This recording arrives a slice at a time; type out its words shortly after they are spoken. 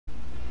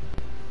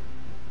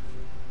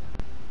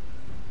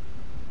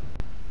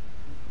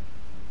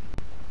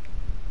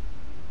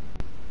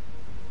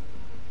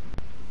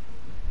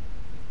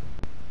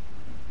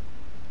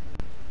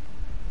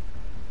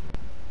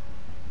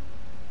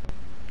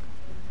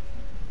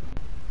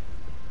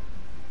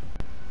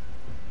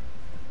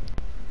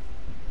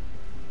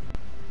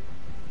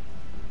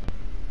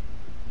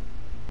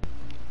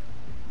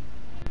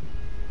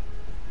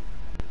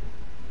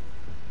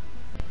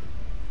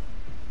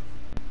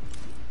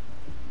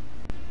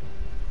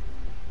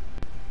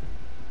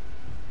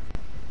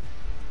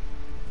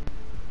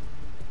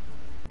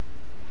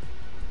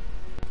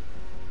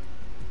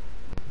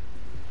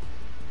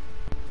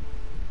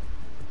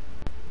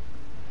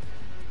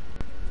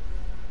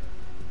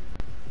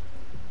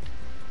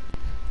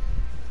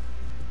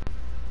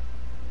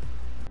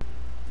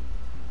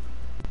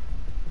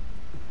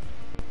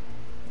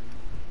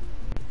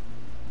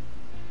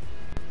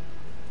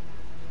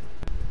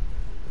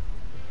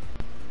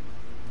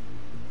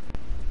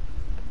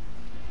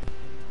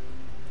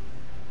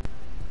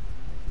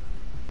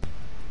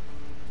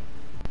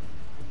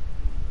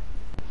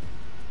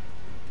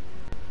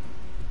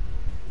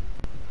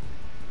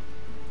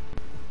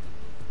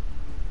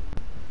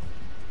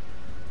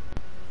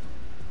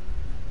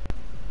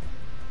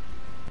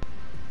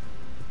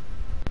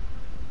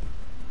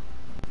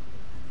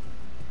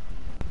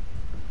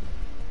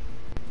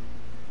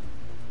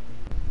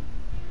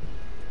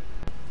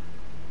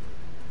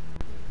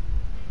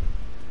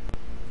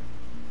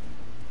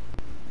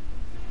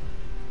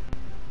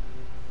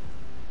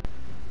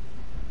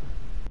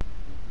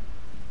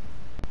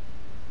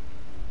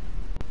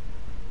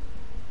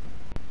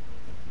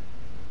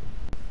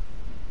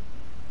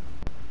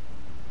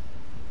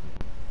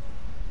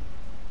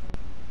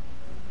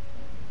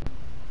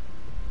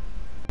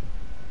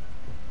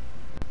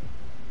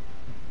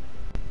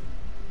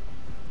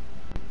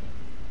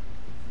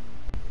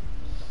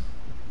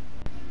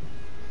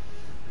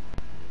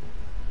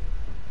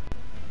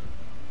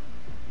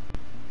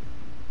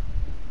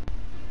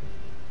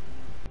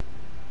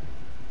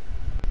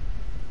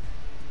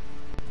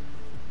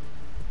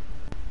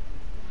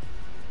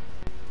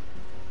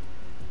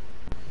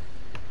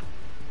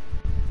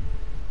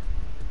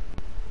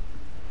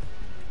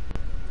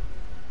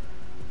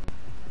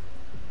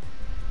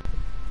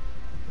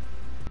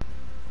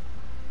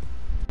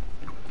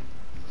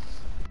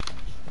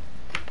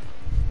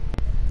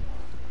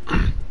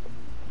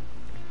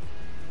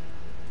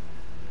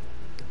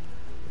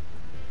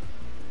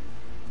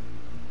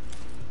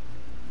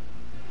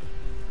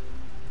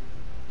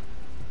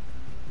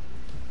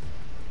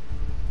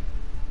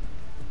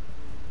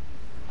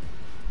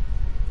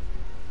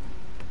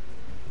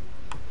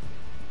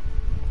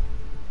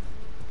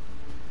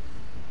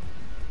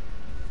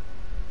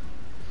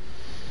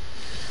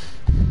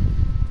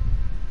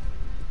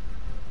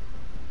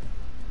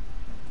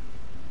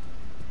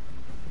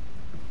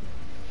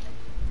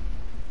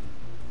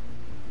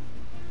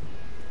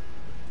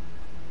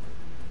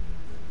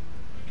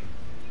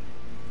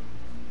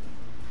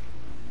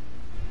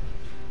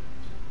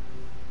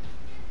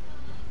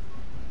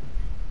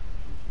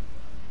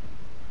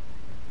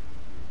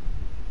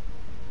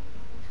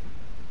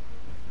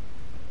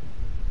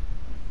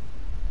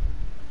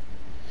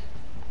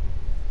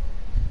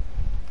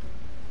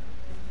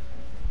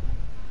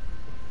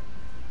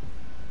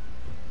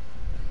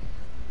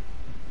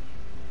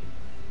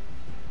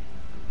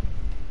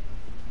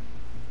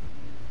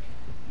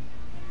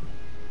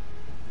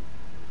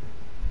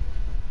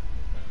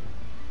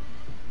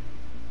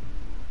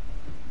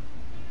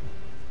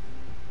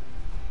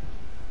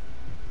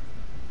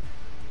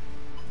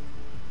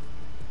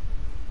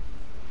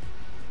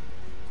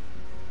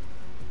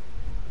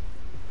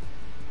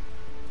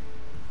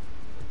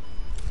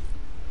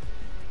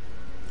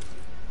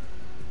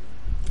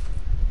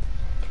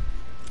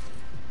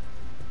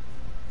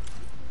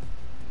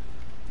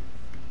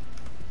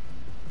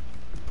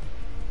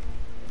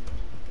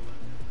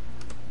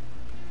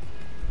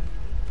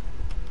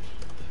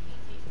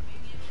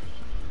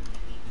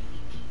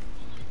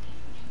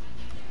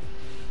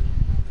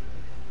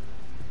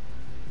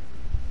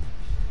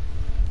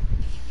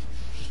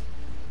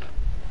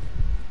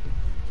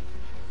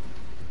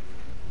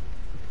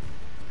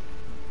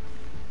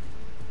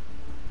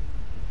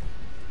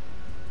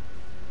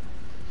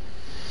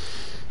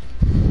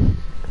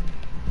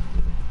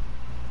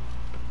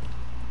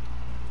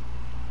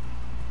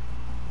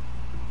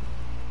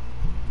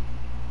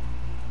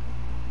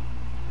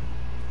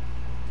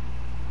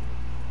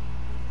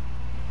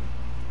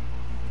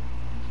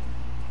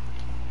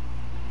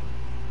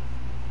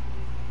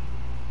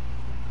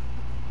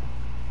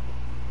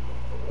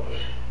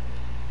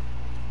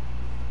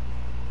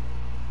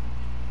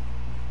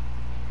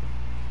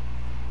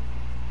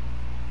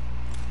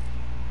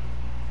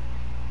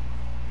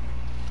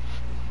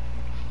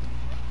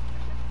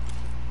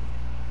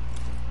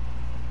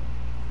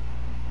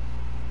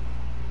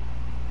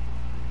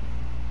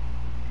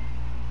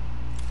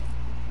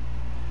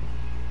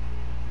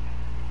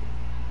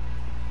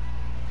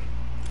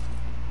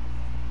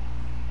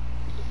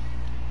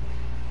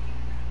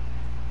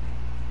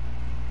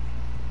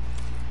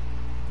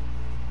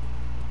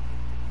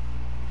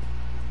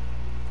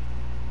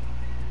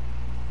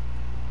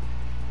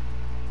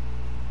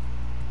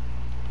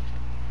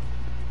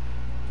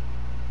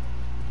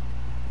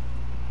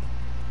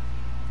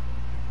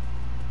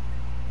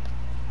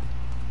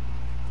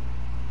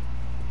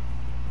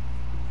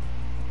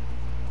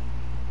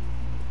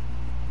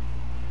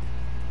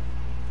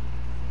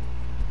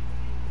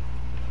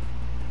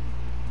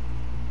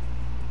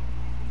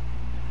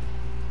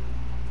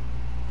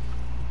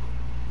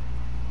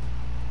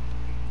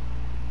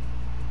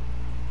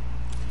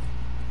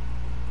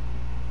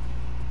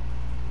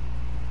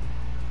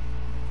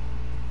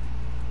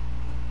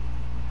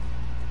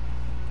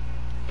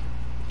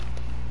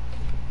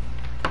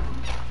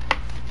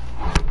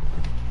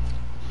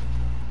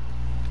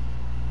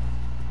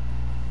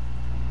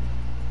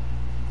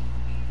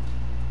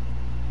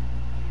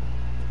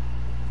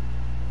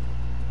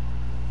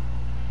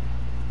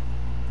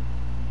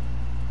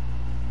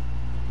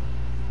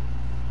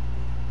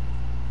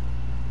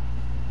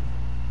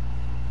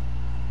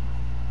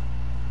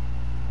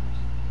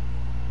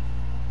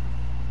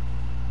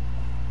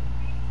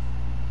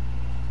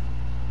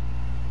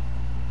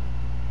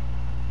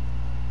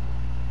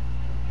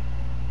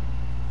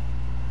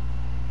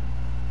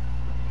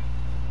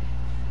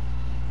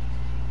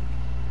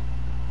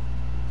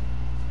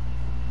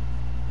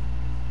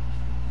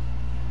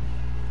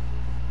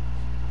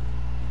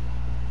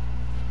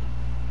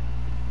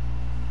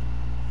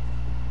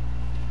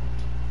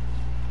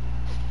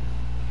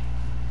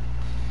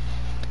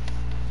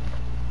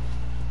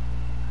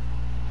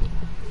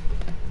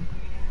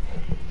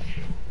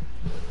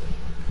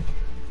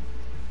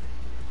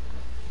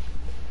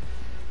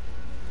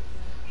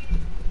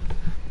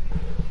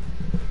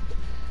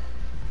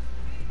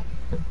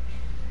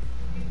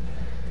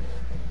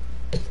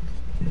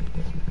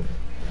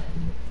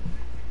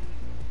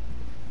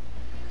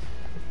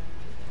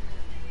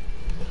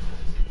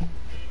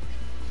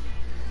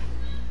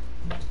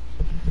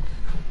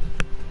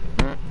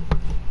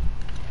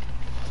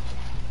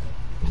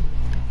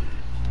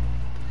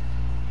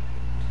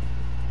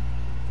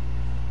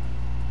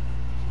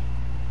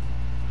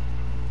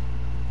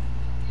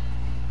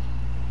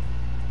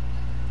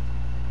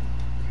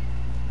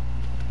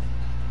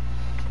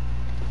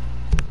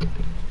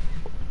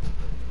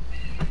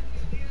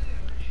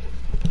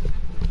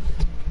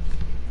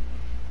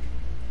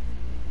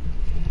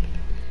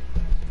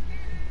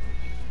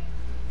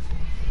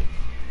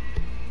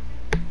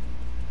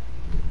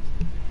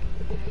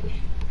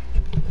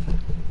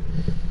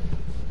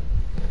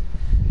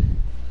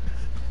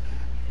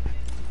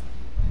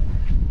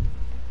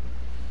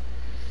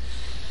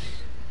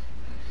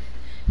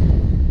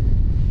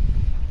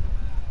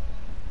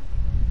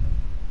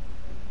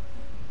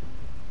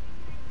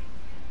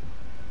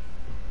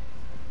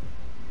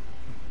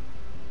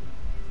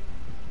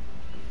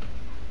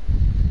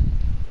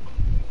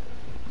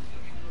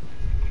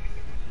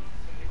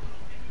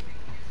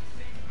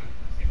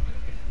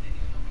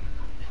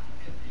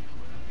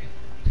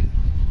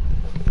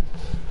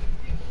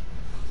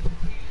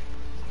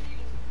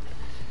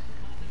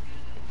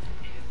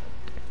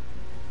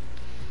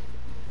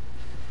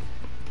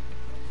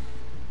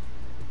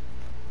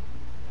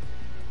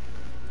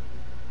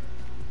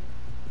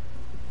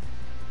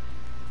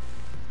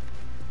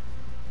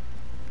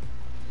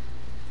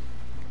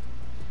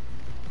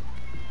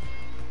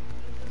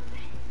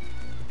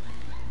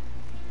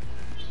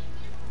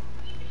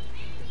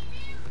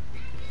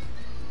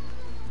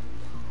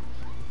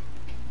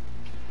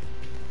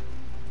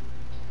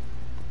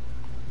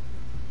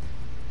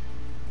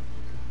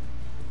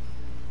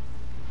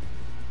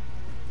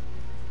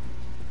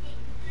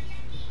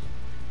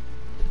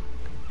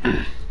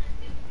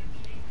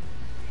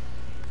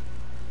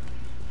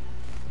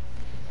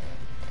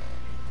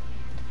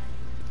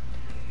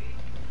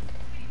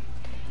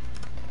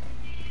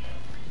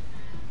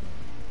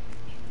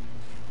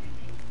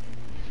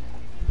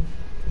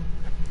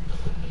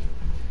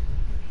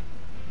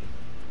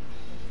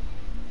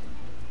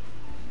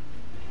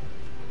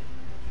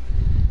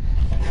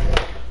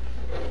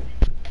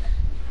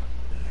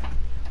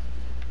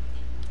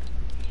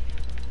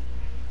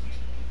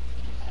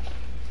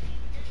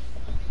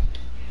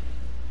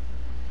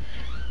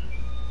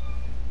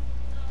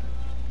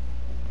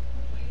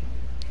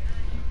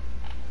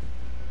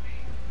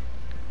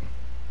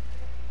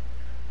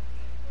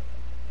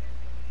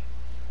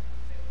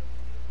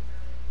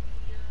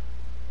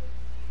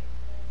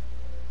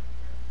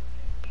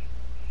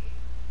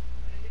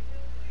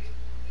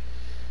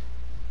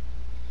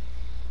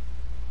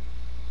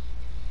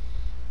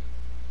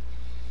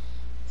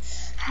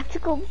have to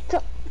go.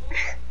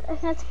 I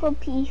have to go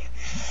pee.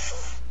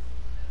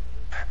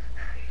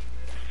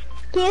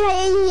 Can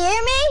you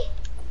hear me?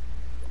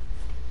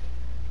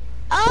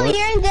 Oh, what?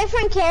 you're in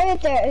different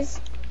characters.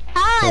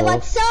 Hi, Hello?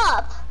 what's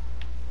up?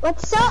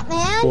 What's up,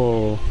 man?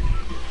 Whoa.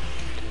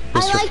 I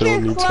Mr. like Phil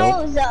your needs help.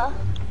 clothes.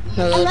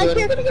 Hello, I like dude,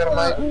 your I'm gonna go to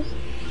my... clothes.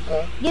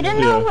 You don't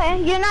know where.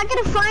 You're not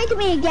gonna find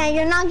me again.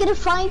 You're not gonna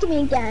find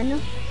me again.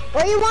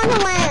 Where you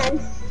wanna land?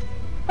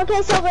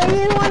 Okay, so where do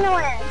you wanna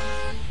land?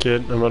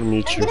 Kid, I'm gonna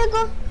mute you.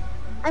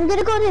 I'm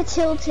gonna go to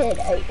Tilted.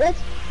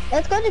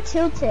 Let's go to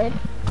Tilted.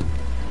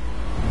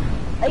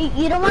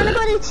 You don't wanna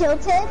go to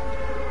Tilted?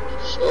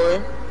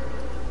 Sure.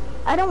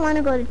 I don't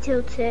wanna go to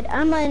Tilted.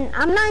 I'm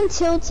not in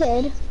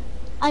Tilted.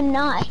 I'm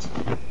not.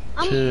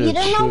 You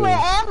don't know where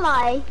am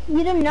I?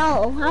 You don't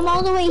know. I'm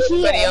all the way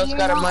here. Anybody else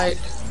got a mic?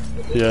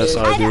 Yes,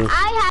 I do.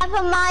 I have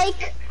a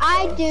mic.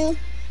 I do.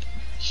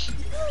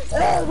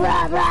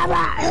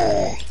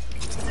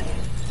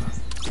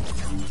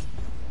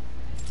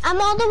 I'm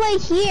all the way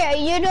here.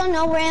 You don't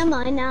know where am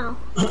I now?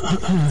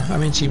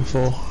 I'm in team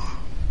 4.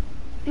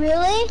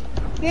 Really?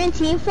 You're in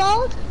Team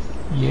Fold?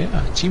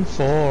 Yeah, team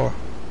 4.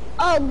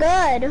 Oh,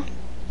 good.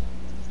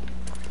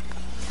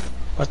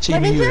 What team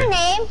What are is you your in?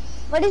 name?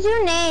 What is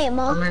your name?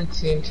 I'm in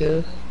team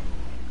 2.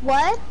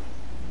 What?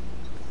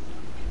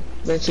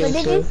 I'm in team What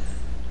did 2. you?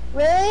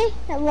 Really?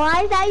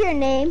 Why is that your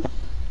name?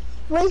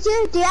 Do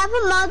you have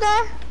a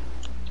mother?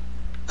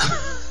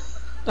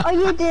 Oh,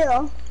 you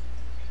do.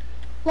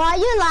 Why are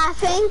you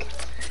laughing?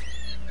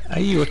 Are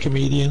you a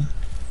comedian?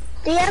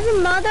 Do you have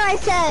a mother? I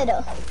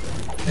said.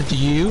 Do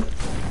you?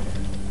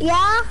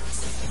 Yeah?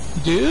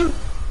 You do?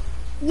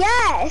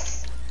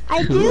 Yes,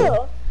 I Cool.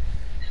 do.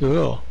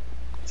 Cool.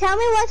 Tell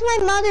me what's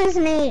my mother's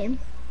name?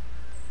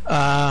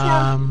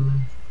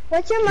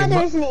 What's your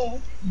mother's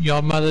name?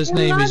 Your mother's Your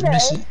name is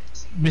mother.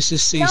 Mrs.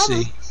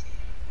 Cece.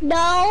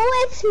 No,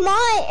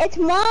 it's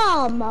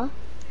mom.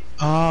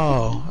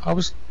 Oh, I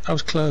was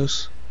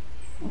close.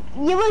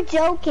 You were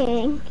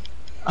joking.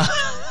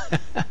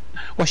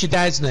 What's your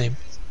dad's name?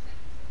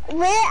 I'm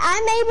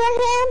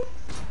Abraham.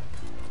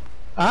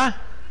 Huh?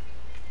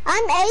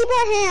 I'm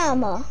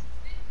Abraham.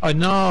 Oh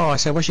no, I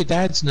said what's your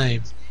dad's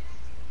name?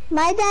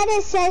 My dad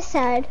is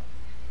Cesar.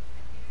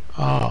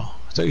 Oh,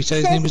 I thought you said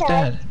his name was Cesar.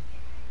 Dad.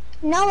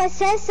 No, it's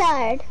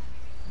Cesar.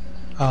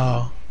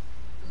 Oh.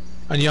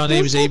 And your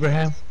name is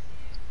Abraham?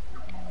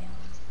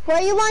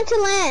 Where you want to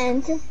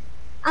land?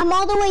 I'm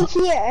all the way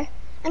here.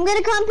 I'm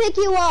gonna come pick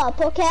you up,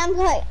 okay? I'm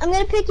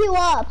gonna pick you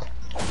up.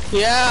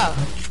 Yeah.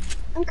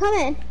 I'm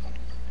coming.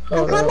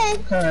 Hold I'm up.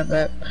 coming. Coming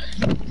back.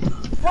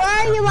 Where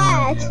are you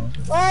at?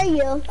 Where are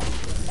you?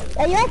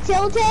 Are you at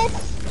Tilted?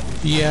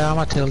 Yeah, I'm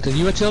at Tilted.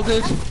 You at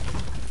Tilted?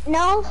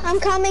 No, I'm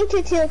coming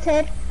to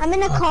Tilted. I'm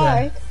in a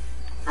car.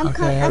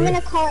 I'm in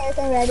a car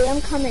already.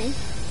 I'm coming.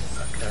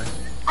 Okay.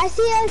 I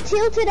see a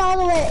Tilted all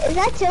the way. Is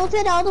that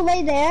Tilted all the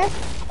way there?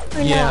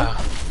 Or Yeah.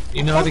 No?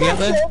 You know how to get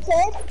That's there? not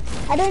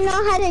Tilted. I don't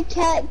know how to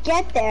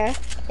get there.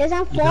 Because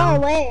I'm You far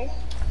don't? away.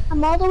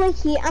 I'm all the way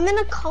here. I'm in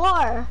a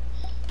car.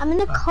 I'm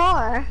in a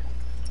car.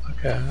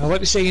 Okay. What did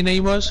you say your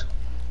name was?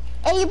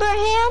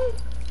 Abraham?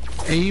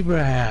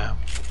 Abraham.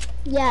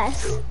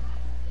 Yes.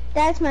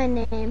 That's my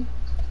name.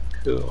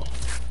 Cool.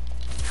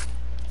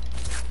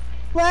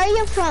 Where are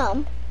you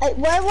from?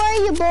 Where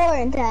were you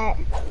born at?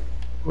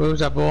 Where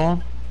was I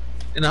born?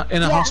 In a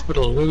Yeah.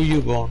 hospital. Where were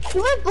you born?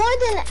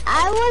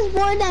 I was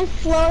born in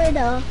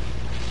Florida.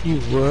 You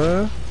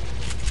were?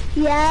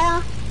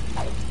 Yeah.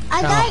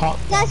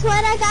 That's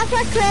what I got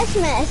for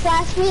Christmas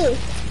last week.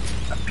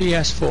 A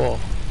PS4.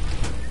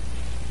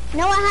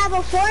 No, I have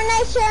a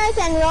Fortnite shirt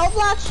and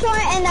Roblox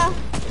shirt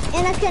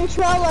and a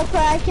controller so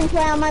I can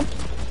play on my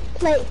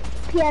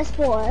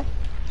PS4.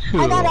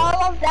 Cool. I got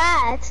all of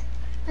that.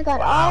 I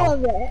got all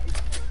of it.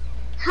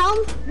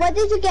 What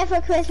did you get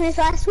for Christmas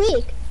last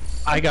week?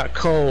 I got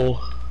coal.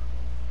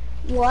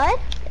 What?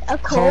 A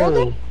cold?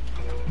 Coal.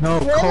 No,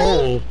 Really?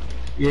 coal.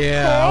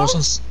 Yeah,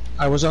 Coal?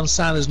 I was on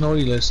Santa's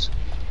naughty list.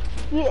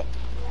 Are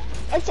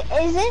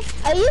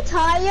you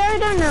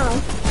tired or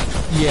no?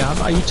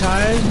 Yeah, are you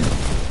tired?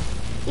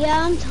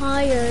 Yeah, I'm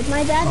tired.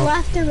 My dad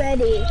left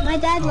already. My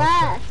dad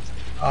left.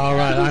 All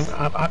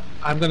right,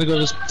 I'm gonna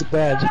go to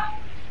bed.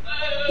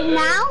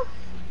 Now?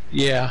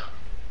 Yeah.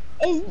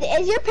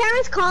 Is your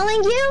parents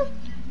calling you?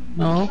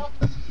 No.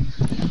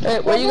 Hey,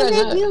 where you guys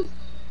at?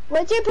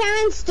 What's your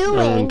parents I'm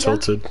doing?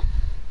 Tilted.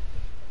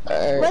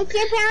 What's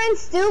your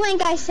parents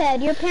doing? I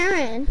said your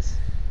parents.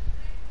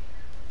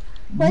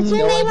 What's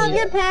your name of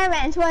your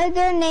parents? What are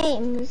their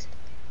names?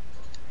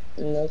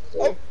 No,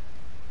 sir.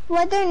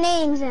 What their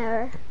names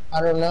are?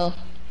 I don't know.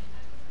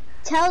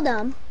 Tell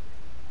them.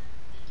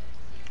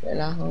 They're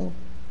not home.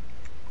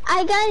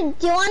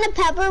 Do you want a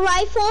pepper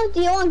rifle?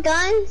 Do you want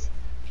guns?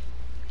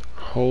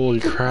 Holy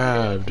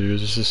crap,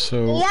 dude, this is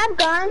so... Do you have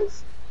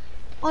guns?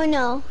 Or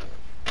no?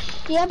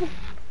 Do you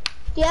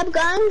have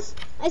guns?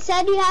 I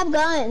said you have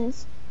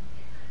guns.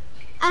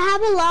 I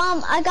have a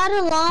llama. I got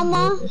a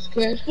llama. I'm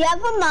scared. Do you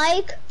have a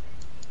mic?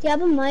 Do you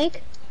have a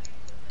mic?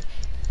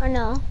 Or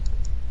no?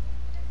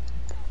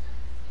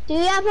 Do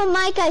you have a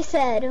mic, I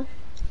said?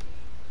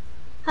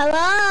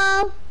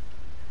 Hello?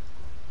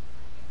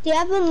 Do you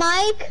have a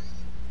mic?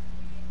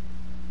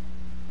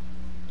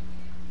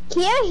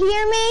 Can you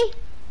hear me?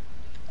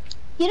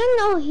 You don't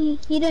know he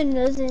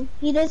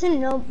doesn't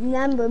know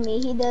remember me.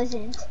 He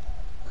doesn't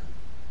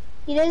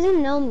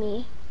know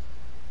me.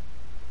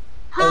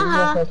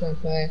 Haha.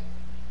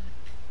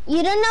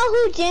 You don't know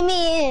who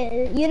Jimmy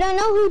is. You don't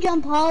know who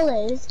John Paul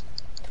is.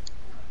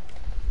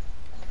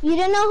 You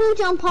don't know who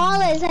John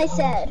Paul is, I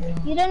said.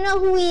 You don't know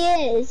who he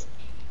is.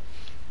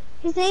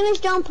 His name is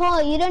John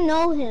Paul. You don't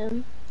know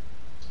him.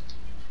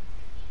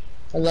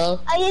 Hello?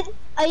 Are you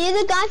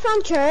the guy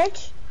from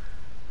church?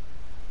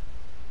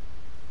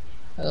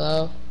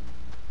 Hello?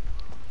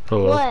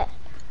 Hello.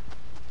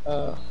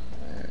 What?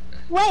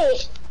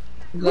 Wait.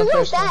 Who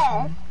was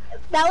that?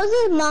 That was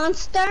a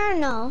monster?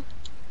 No.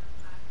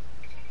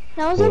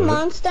 That was a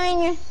monster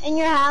in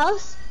your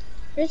house?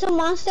 There's a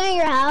monster in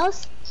your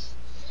house?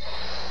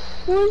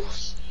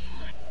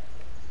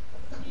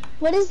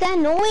 What is that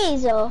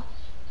noise?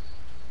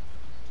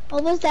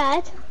 What was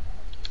that?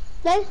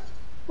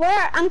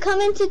 I'm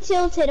coming to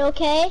Tilted,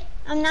 okay?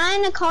 I'm not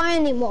in the car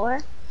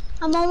anymore.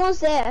 I'm almost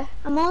there.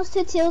 I'm almost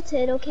to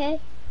Tilted, okay?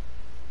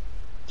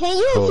 Can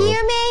you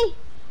hear me?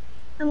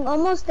 I'm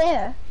almost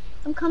there.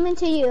 I'm coming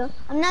to you.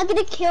 I'm not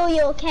gonna kill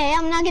you, okay?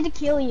 I'm not gonna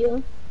kill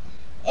you.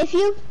 If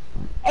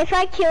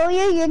I kill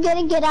you, you're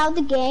gonna get out of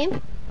the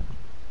game.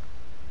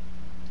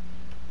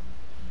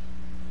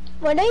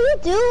 What are you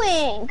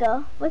doing?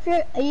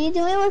 Are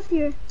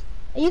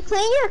you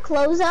cleaning your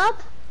clothes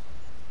up?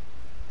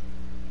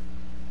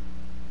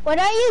 What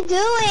are you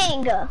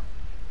doing?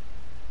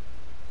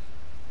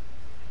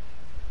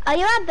 Are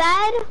you at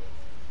bed?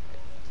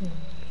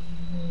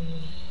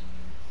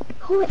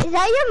 Is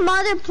that your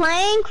mother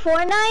playing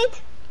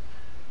Fortnite?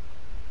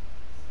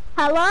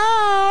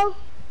 Hello?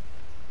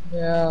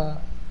 Yeah.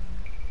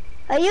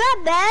 Are you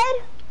at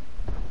bed?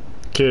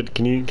 Kid,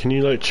 can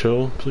you like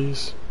chill,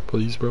 please?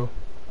 Please, bro.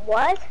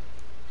 What?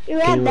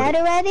 You're at bed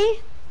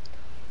already?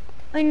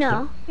 Or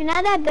no? You're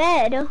not at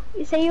bed.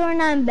 You say you were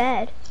not in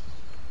bed.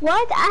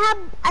 What?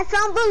 I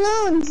found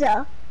balloons.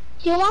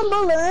 Do you want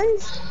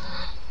balloons?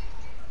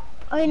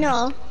 Or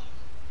no?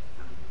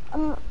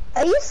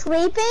 Are you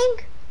sleeping?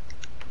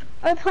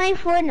 Or playing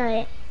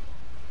Fortnite?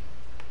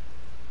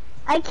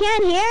 I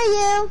can't hear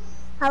you.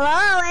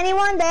 Hello?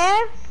 Anyone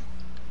there?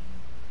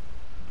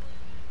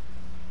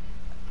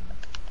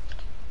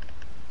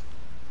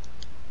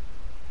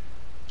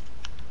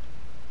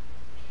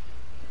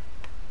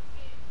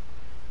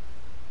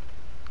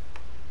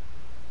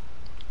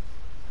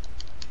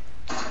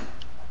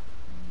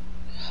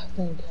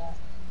 Thank God.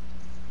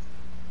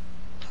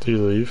 Did you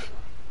leave?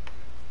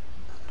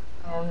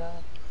 I don't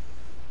know.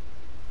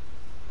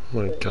 Oh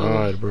my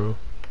God, bro.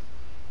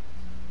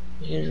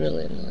 He's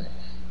really annoying.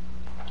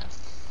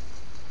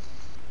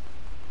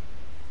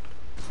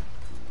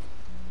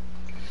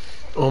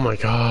 Oh my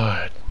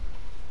God.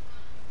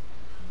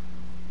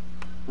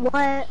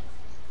 What?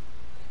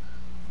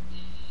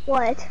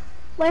 What?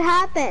 What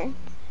happened?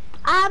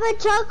 I have a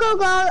chug.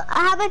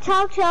 I have a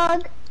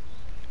chug.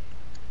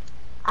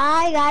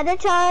 I got a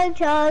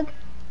chug.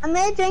 I'm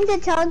gonna drink the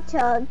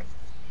chug.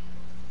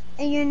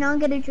 And you're not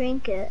gonna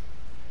drink it.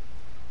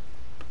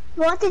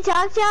 You want the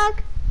chug?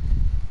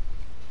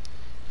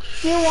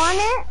 You want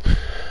it?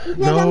 Because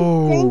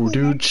No,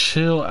 dude,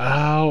 chill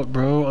out,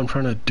 bro. I'm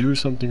trying to do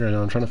something right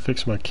now. I'm trying to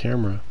fix my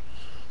camera.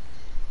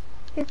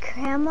 Your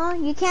camera?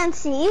 You can't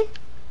see?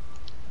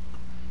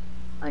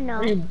 Or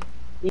no? Are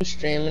you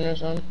streaming or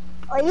something?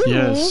 Are you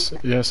Yes, me?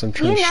 yes, I'm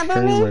trying to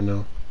stream right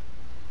now.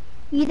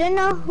 You don't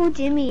know who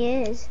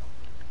Jimmy is.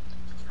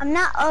 I'm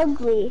not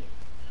ugly.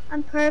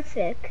 I'm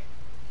perfect.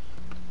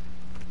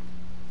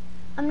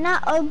 I'm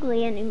not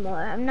ugly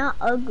anymore. I'm not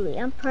ugly.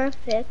 I'm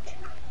perfect.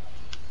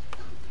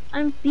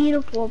 I'm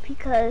beautiful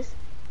because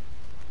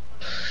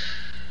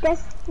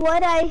that's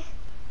what I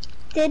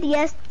did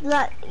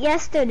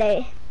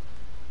yesterday.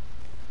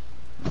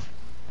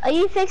 Are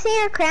you fixing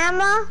your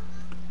camera?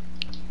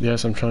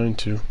 Yes, I'm trying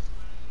to.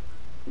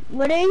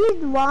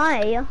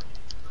 Why?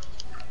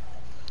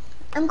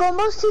 I'm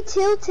almost too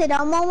tilted.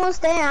 I'm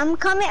almost there. I'm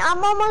coming.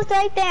 I'm almost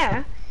right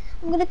there.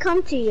 I'm gonna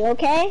come to you,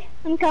 okay?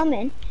 I'm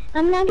coming.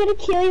 I'm not gonna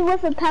kill you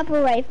with a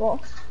pepper rifle.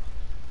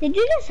 Did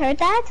you just heard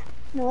that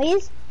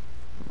noise?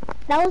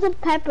 That was a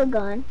pepper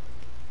gun.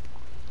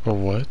 A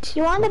what?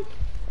 You want a?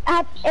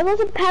 It was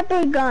a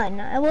pepper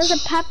gun. It was a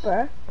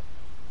pepper.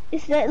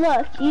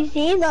 Look. You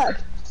see? Look.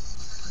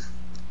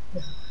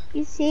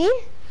 You see?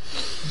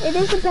 It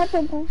is a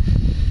pepper gun.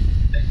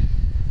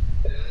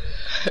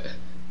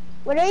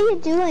 What are you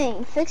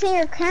doing? Fixing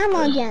your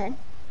camera again.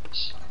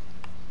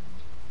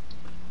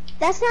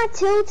 That's not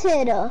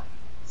tilted.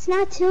 It's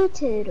not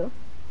tilted.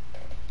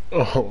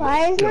 Oh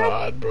my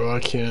God, bro, I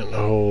can't.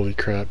 Holy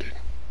crap, dude.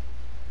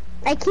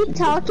 I keep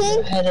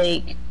talking.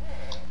 Headache.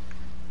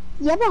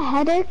 You have a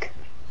headache?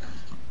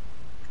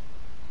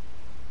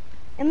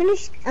 I'm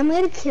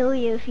gonna kill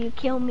you if you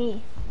kill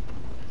me.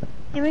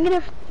 And we're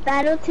gonna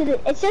battle to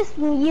the. It's just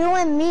you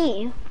and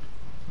me.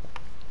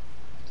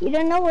 You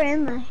don't know where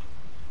am I.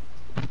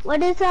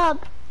 What is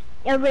up?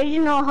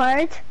 Original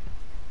Heart?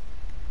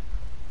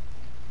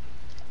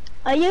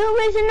 Are you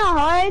Original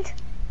Heart?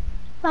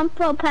 From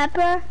Pro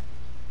Pepper?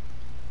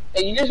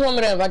 Hey, you just want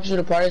me to invite you to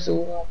the party so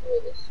we don't play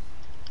this.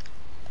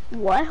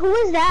 What? Who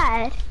is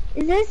that?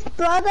 Is this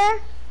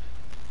brother?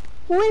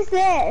 Who is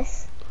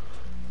this?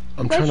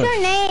 I'm What's trying your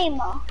to. name?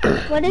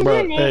 What is Bro,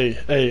 your name?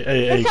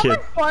 hey, Did someone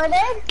kid.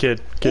 farted?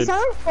 Kid. Did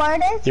someone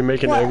farted? You're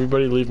making What?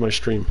 everybody leave my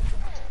stream.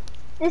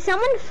 Did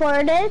someone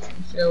farted?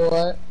 Say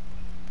what?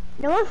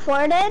 No one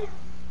farted?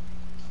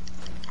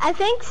 I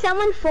think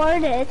someone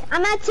farted.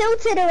 I'm at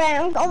Tilted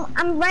already.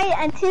 I'm right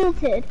at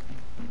Tilted.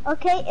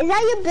 Okay, is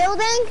that your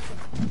building?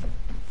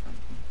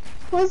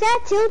 Who's that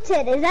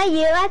Tilted? Is that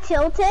you at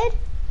Tilted?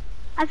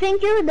 I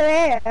think you're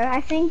there.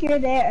 I think you're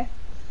there.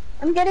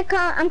 I'm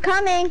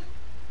coming.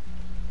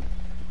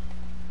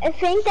 I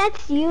think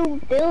that's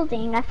you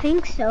building. I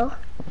think so.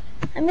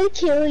 I'm gonna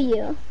kill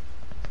you.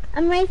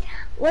 I'm right.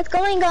 What's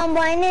going on?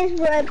 My name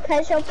is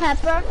Special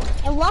Pepper,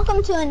 and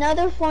welcome to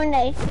another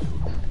Fortnite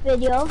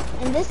video.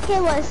 And this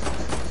kid was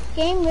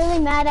getting really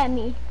mad at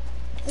me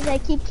because I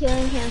keep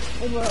killing him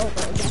over and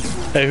over again.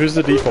 Hey, who's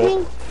the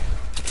default?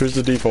 Who's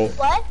the default?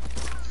 What?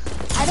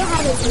 I don't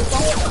have a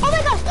default. Oh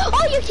my gosh!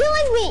 Oh, you're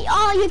killing me!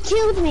 Oh, you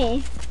killed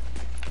me!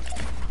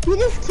 You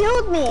just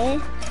killed me!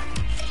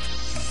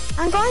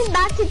 I'm going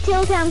back to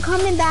Tilted. I'm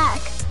coming back.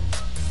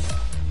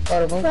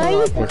 Alright, Where are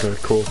you? Okay,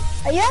 cool.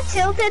 Are you at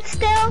Tilted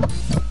still?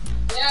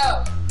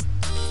 Yeah.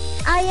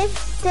 I am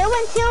still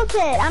in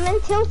Tilted. I'm in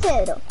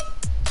Tilted.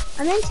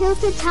 I'm in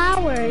Tilted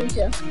Towers.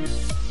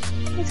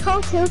 It's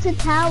called Tilted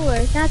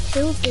Towers, not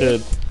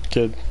Tilted.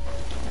 Kid.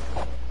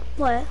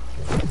 What?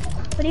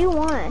 What do you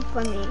want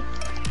from me?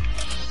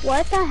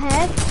 What the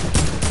heck?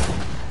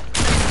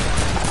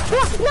 No.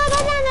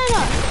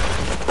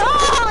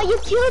 Oh, you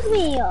killed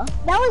me.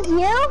 That was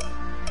you?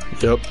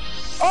 Yep.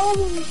 Oh,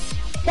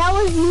 that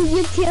was you.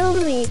 You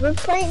killed me. We're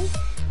playing.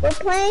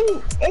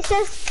 It's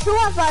just two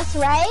of us,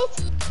 right?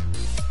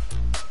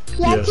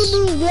 You have to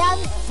be.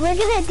 We're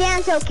gonna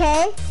dance,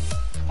 okay?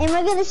 And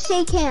we're gonna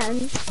shake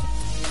hands.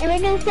 And we're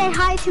gonna say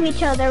hi to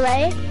each other,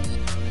 right?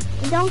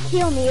 And don't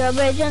kill me,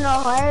 Original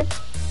Heart.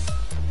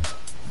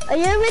 Are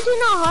you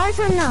Original Heart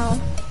or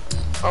no?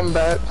 I'm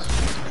back.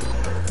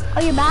 Oh,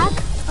 you're back?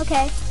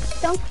 Okay.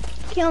 Don't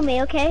kill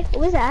me, okay? What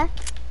was that?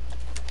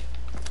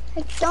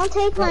 Like, don't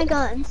take my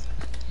guns.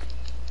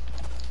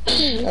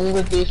 I'm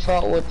the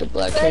default with the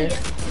black hair.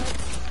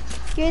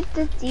 You're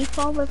the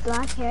default with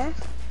black hair?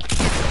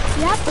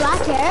 You have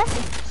black hair?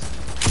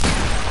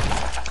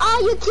 Oh,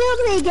 you killed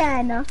me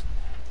again!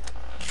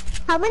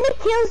 How many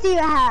kills do you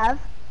have?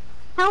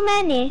 How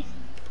many?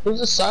 Who's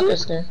the soccer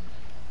skin?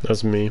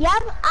 That's me. I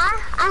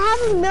have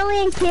 1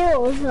 million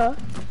kills. I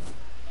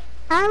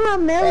have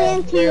 1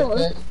 million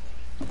kills.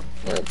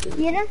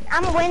 You know,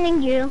 I'm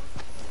winning you.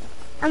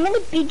 I'm gonna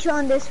beat you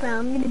on this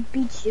round. I'm gonna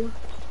beat you.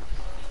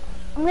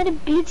 I'm gonna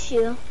beat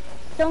you.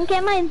 Don't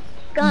get my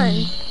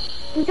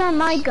guns. These are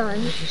my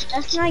guns.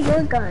 That's not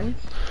your guns.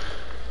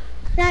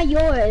 It's not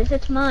yours.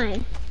 It's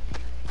mine.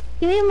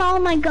 Give me all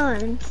my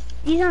guns.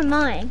 These are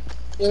mine.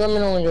 You let me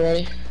know when you're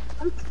ready.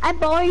 I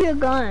borrow your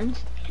guns.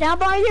 Can I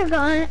borrow your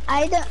gun?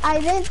 I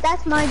didn't.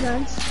 That's my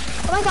guns.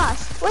 Oh my gosh.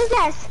 What is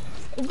this?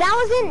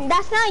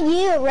 That's not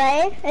you,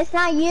 right? It's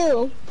not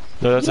you.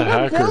 No, that's You a were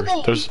hacker.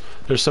 building.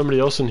 There's somebody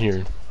else in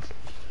here.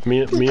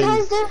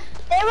 Because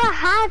they were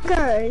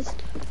hackers.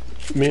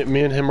 Me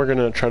and him are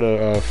gonna try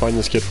to find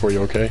this kid for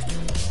you, okay?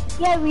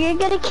 Yeah, you're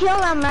gonna kill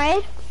them,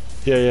 right?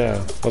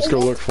 Yeah. Let's go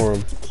look for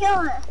him.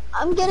 Kill him.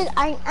 I'm gonna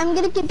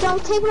get.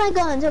 Don't take my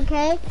guns,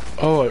 okay?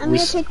 Oh, I'm gonna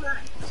take mine.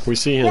 we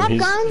see You him. have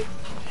guns?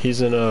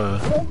 He's in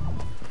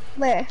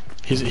Where?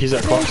 he's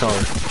at Clock Tower.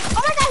 Oh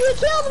my god, he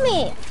killed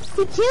me!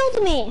 He killed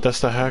me! That's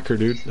the hacker,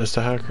 dude. That's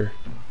the hacker.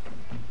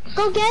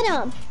 Go get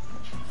him!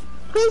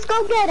 Please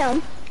go get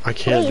him! I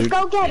can't, Please, dude.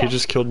 go get He him.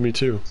 just killed me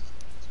too.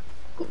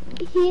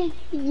 You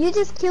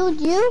just killed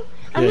you?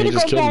 I'm Yeah, he gonna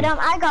just go killed get me. him.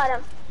 I got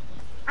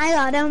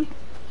him.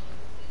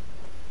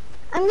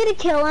 I'm gonna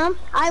kill him.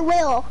 I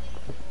will.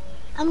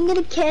 I'm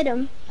gonna kid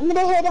him. I'm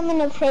gonna hit him in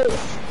the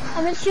face.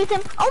 I'm gonna shoot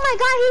him. Oh my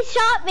god, he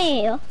shot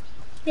me!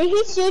 Did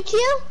he shoot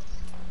you?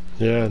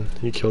 Yeah,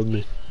 he killed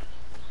me.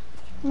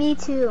 Me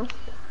too.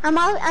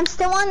 I'm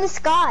still on the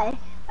sky.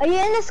 Are you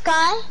in the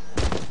sky?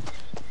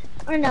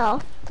 Or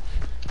no?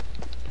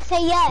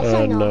 Say yes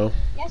or no. No.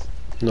 Yes.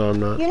 No, I'm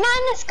not. You're not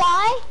in the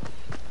sky?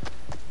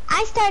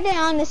 I started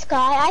on the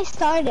sky. I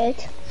started.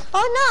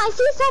 Oh no, I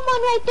see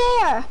someone right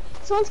there.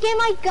 Someone's getting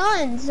my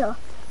guns. They're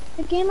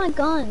getting my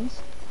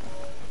guns.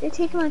 They're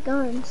taking my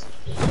guns.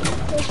 Hey.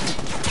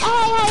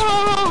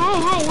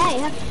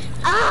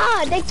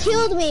 Ah, they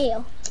killed me.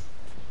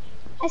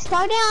 I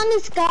started on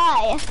the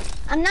sky.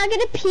 I'm not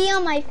gonna pee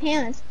on my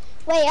pants.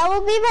 Wait, I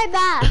will be right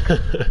back.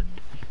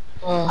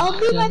 I'll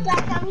be right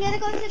back. I'm gonna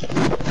go to...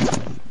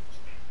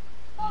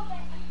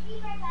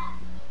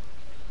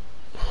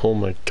 Oh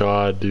my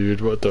god,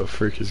 dude. What the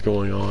frick is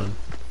going on?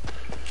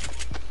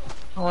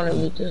 I wanna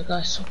meet this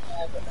guy so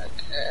bad, but I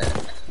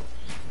can't.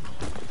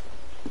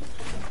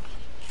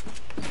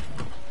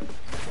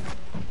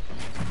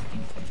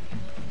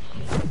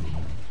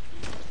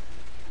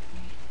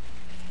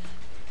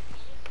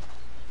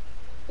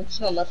 It's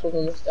not my fault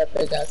if that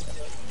big ass.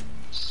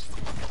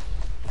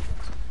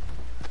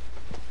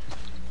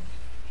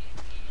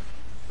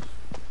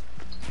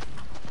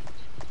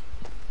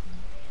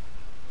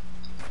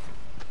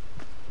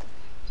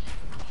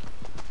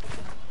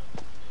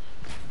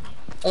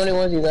 How many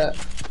ones you got?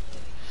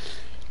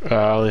 I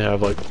only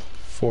have like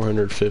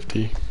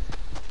 450.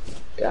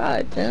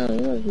 God damn,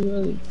 you must be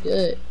really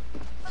good.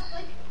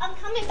 I'm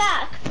coming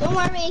back. Don't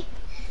worry.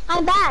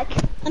 I'm back.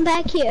 I'm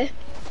back here.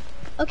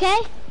 Okay?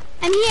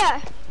 I'm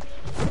here.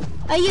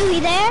 Are you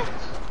there?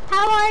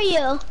 How are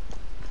you?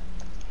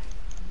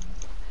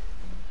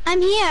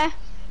 I'm here.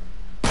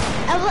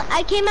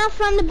 I came out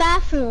from the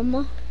bathroom.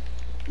 Oh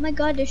my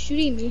god, they're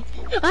shooting me.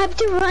 I have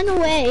to run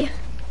away.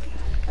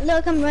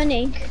 Look, I'm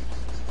running.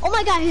 Oh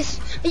my god,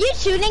 are you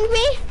shooting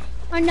me?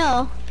 Or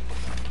no?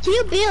 Can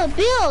you build?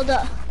 Build!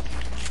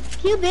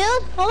 Can you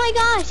build? Oh my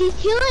gosh, he's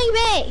killing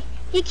me!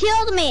 He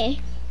killed me!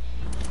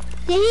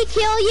 Did he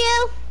kill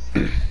you?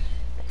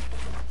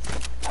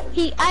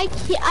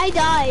 I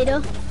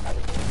died.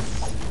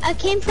 I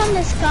came from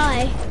the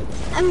sky.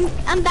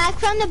 I'm back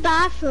from the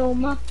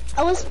bathroom.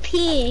 I was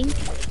peeing.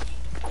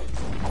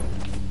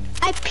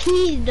 I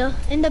peed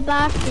in the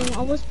bathroom.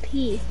 I was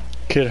peeing.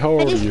 Kid, how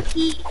old are you?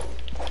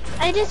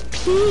 I just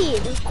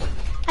peed.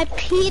 I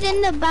peed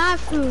in the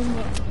bathroom.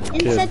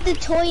 Inside the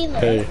toilet.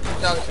 Hey.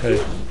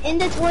 Hey. In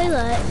the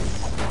toilet.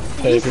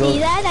 Did Hey, you if you see don't-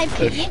 that? I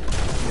peed.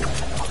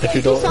 If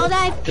you saw that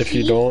I don't, if peed?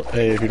 you don't,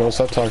 hey, if you don't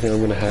stop talking,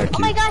 I'm gonna hack Oh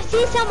you. my gosh,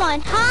 see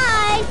someone.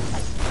 Hi.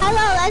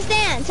 Hello, let's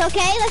dance,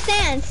 okay? Let's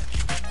dance.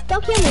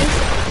 Don't kill me.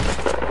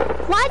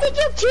 Why did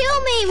you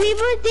kill me? We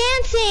were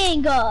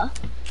dancing.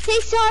 Say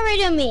sorry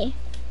to me.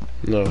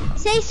 No.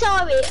 Say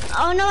sorry.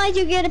 Otherwise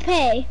you're gonna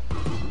pay.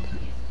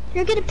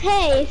 You're gonna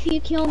pay if you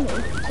kill me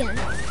again.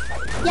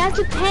 You have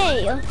to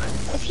pay.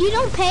 If you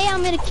don't pay,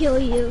 I'm gonna kill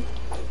you.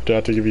 Do I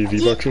have to give you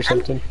V-Bucks or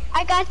something?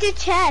 I got the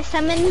chest.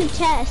 I'm in the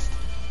chest.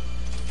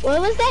 What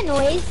was that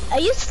noise? Are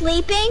you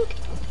sleeping?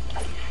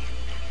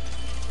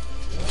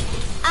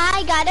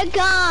 I got a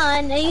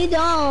gun. No, you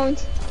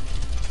don't.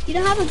 You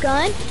don't have a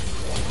gun?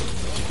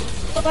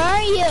 Where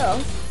are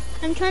you?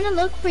 I'm trying to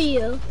look for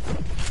you.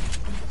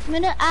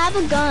 I have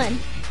a gun.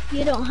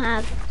 You don't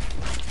have.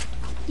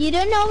 You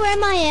don't know where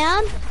I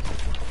am?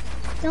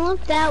 Don't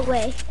look that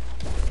way.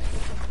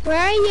 Where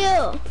are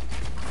you?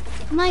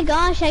 Oh my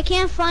gosh, I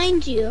can't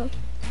find you.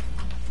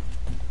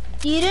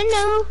 Do you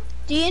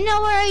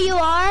know where you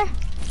are?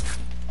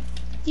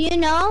 Do you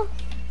know?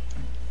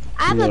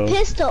 I have No. a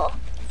pistol.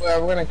 Where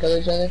we're gonna kill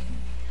each other?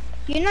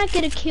 You're not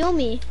gonna kill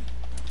me.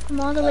 I'm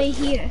all the way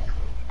here.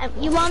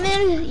 You want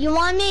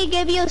me to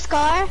give you a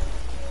scar?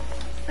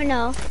 Or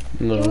no?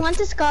 You No. want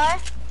the scar?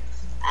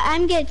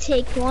 I'm gonna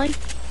take one.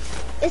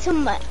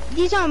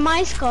 These are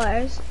my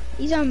scars.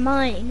 These are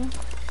mine.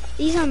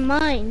 These are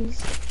mine.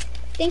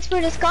 Thanks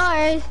for the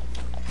scars.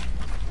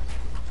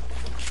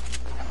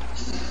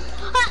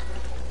 Ah,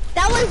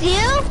 that was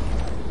you?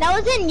 That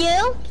wasn't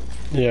you?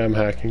 Yeah, I'm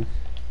hacking.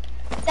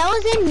 That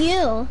wasn't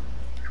you.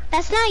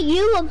 That's not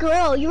you, a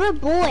girl. You're a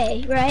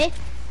boy, right?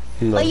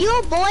 No. Are you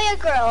a boy or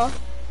girl?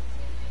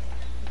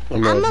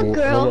 I'm a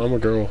girl. I'm a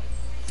girl.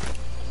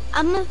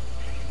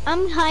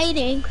 I'm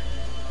hiding.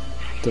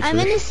 The I'm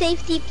in frick? a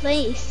safety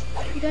place.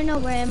 You don't know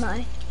where am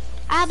I.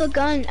 I have a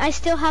gun. I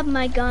still have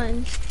my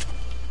guns.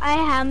 I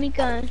have my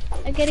gun.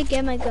 I gotta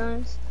get my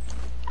guns.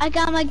 I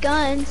got my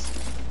guns.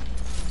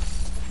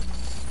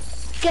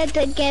 Get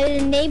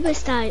a neighbor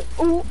side.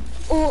 Ooh,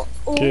 ooh,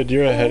 ooh. Kid,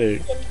 you're a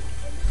headache.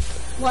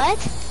 What?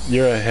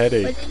 You're a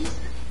headache. What did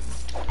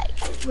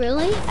you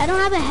Really? I don't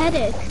have a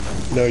headache.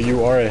 No,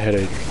 you are a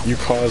headache. You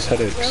cause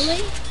headaches.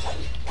 Really?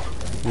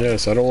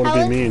 Yes, I don't want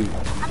to be mean.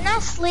 I'm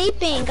not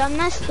sleeping. I'm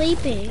not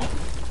sleeping.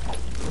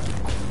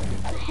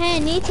 Hey, I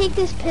need to take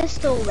this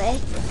pistol away.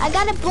 I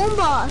got a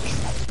boombox.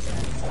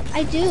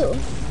 I do.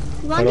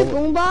 You want the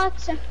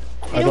boombox? You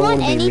I don't don't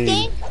want want to be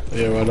anything?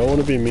 mean. Yeah, I don't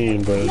want to be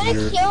mean, but I'm gonna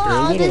you're kill a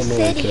all little this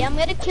annoying, city. kid. I'm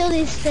gonna kill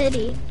this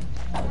city.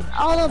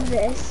 All of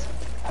this.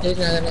 He's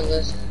not gonna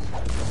listen.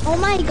 Oh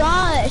my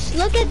gosh,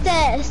 look at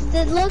this.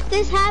 Look,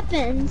 this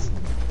happens.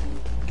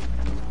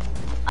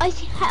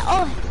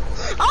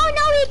 Oh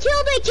no, he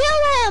killed me. Kill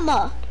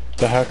him.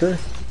 The hacker?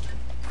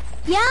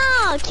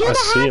 Yeah, kill I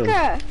see the him.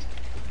 hacker.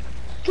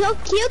 Kill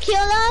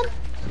him.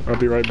 I'll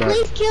be right back.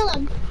 Please kill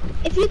him.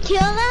 If you kill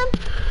him,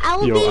 I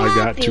will be Yo, I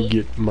happy. got to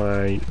get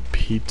my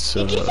pizza.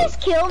 Did you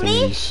just kill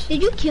me? thingies.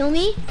 Did you kill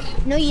me?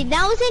 No,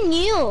 that wasn't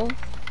you.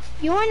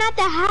 You were not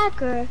the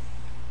hacker.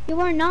 You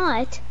were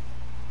not.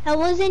 That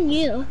wasn't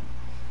you.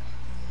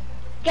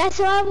 Guess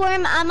what?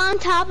 I'm on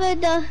top of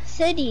the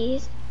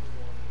cities.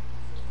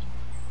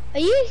 Are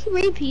you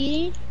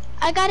repeating?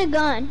 I got a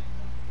gun.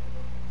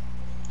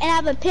 And I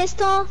have a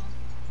pistol.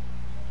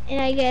 And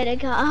I get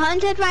a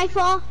hunted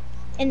rifle.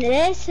 And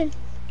this. And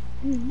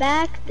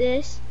back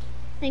this.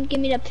 And give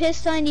me the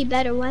pistol. I need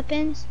better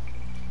weapons.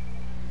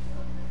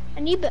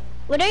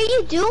 What are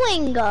you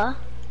doing? Are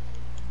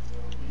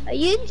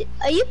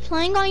you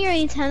playing on your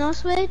Nintendo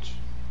Switch?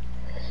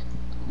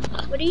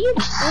 What are you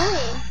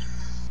doing?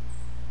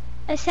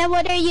 I said,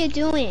 what are you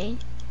doing?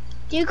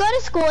 Do you go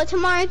to school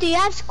tomorrow? Do you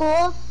have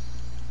school?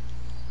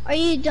 Or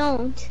you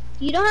don't?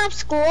 You don't have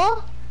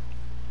school?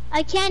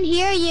 I can't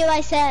hear you,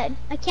 I said.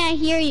 I can't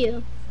hear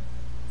you.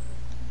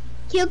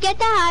 Can you get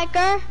the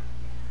hacker?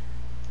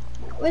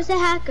 Where's the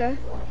hacker?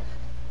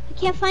 I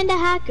can't find the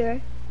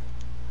hacker.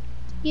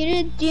 Do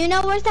you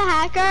know where's the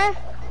hacker?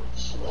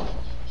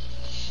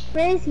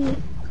 Where is he?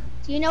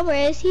 Do you know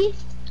where is he?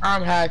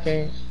 I'm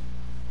hacking.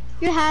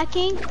 You're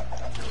hacking?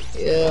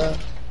 Yeah.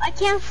 I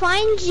can't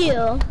find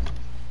you.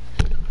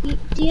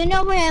 Do you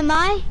know where am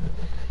I?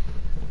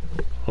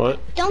 What?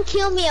 Don't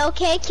kill me,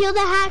 okay? Kill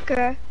the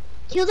hacker.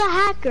 Kill the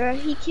hacker.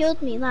 He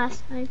killed me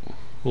last time.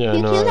 Yeah,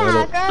 You no, kill the I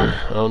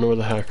hacker? don't know where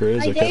the hacker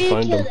is. I dare can't you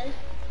find kill him.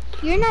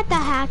 it. You're not the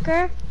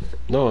hacker.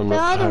 No, I'm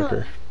not the other hacker.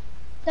 one.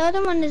 The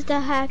other one is the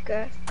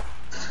hacker.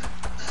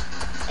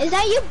 Is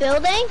that you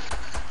building?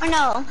 Or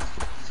no?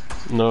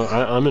 No,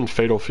 I'm in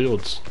Fatal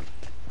Fields.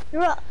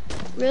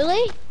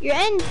 Really? You're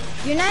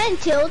not in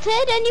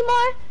Tilted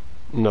anymore?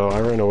 No, I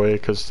ran away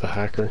because the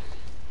hacker.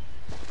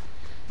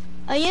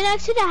 Are you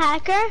next to the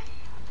hacker?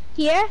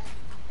 Here?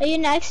 Are you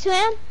next to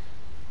him?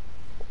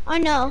 Or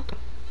no?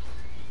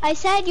 I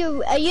said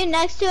are you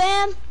next to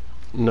him?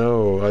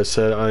 No, I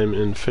said I'm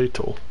in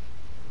Fatal.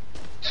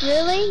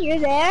 Really? You're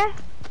there?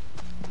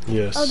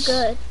 Yes. Oh,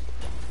 good.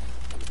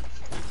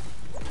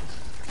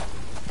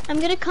 I'm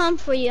gonna come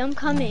for you. I'm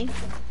coming.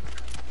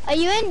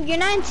 You're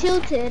not in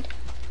Tilted.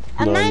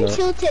 I'm not in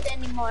Tilted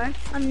anymore.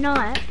 I'm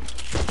not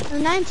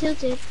in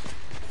Tilted.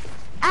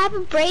 I have a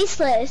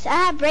bracelet. I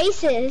have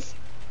braces.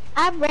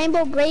 I have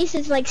rainbow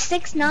braces like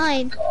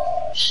 6'9".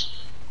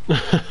 I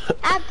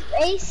have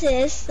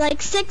braces like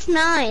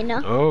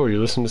 6'9". Oh, you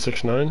listen to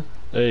 6ix9ine?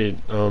 Hey,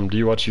 do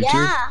you watch YouTube?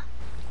 Yeah.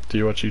 Do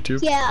you watch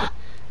YouTube? Yeah.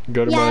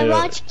 Go to Yeah, my I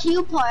watch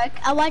Q Park.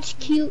 I watch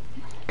Q.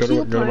 go to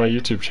Park. my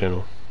YouTube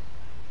channel.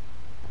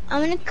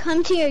 I'm gonna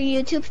come to your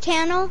YouTube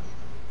channel.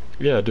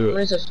 Yeah, do How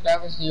many it.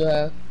 subscribers do you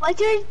have? What's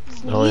your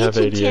I only have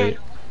YouTube 88.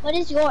 channel? What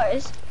is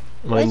yours?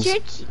 Mine's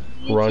What's your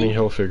YouTube Ronnie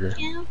Hilfiger.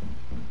 channel?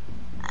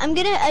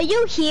 Are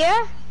you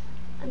here?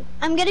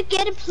 I'm gonna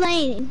get a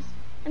plane.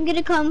 I'm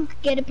gonna come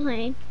get a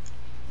plane.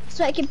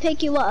 So I can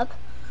pick you up.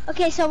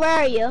 Okay, so where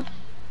are you?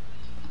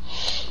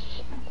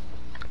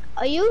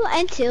 Are you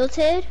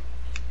untilted?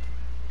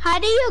 How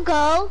do you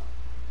go?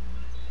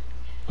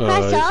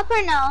 Press up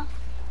or no?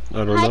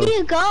 I don't How know. do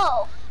you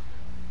go?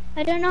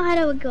 I don't know how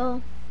to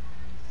go.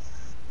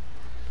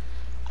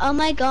 Oh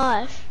my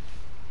gosh.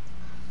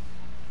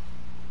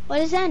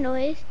 What is that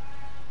noise?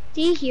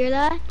 Do you hear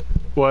that?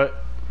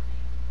 What?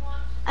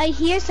 I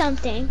hear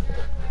something.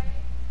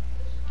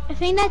 I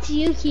think that's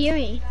you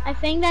hearing. I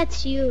think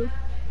that's you.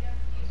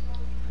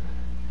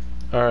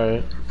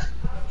 Alright.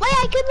 Wait,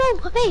 I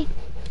could move. Wait,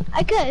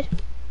 I could.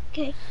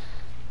 Okay.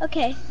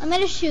 Okay, I'm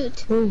gonna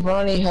shoot. Who's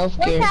Ronnie Where's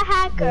Healthcare? the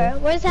hacker?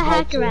 Where's the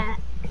hacker at?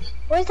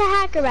 Where's the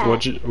hacker at?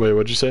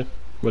 What'd you say?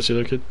 What's the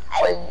other kid?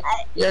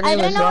 Your I name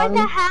don't is know Ronnie?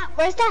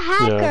 where's the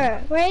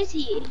hacker? Where is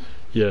he?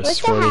 Yes,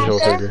 What's the Ronnie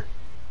hacker?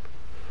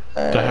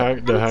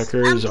 Hilfiger. The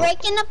hacker I'm is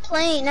breaking a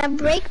plane. I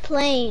break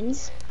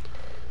planes.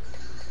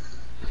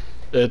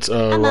 it's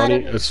I'm out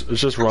Ronnie. of- It's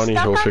just I'm Ronnie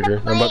stuck on the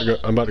Hilfiger. plane.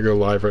 I'm about to go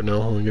live right now.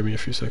 Hold on, give me a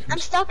few I'm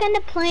seconds. stuck on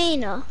the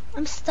plane.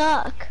 I'm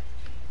stuck.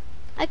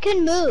 I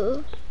can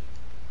move.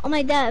 Oh,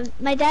 my dad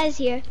is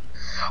here.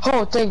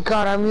 Oh, thank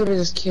God, I muted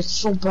this kid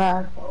so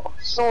bad.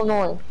 So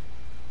annoying.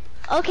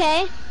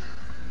 Okay.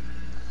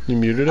 You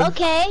muted him?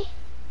 Okay.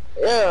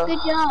 Yeah. Good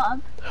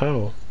job.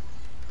 How?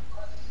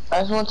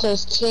 I just went to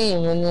his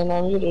team and then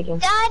I muted him.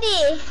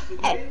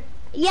 Daddy!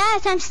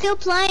 Yes, I'm still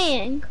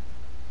playing.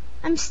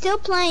 I'm still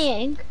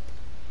playing.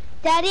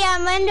 Daddy,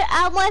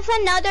 I'm with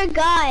another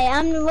guy.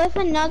 I'm with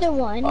another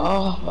one.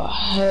 Oh, my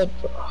head,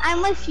 bro.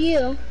 I'm with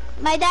you.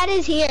 My dad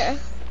is here.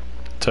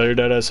 Tell your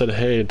dad I said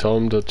hey. Tell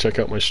him to check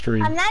out my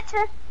stream. I'm not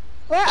sure.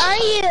 Where are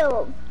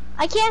you?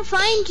 I can't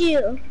find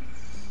you.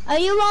 Are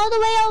you all the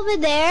way over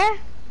there?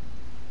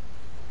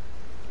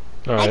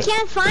 I Alright.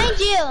 can't find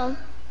you.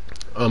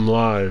 I'm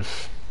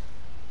live.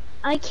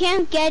 I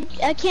can't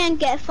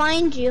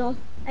find you.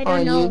 I don't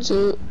On know.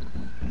 YouTube?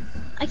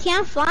 I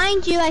can't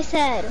find you, I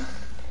said.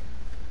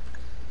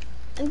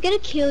 I'm gonna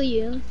kill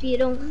you if you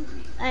don't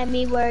let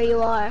me where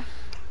you are.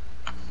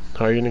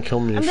 How are you gonna kill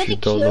me I'm if you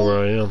gonna don't know kill where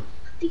I am?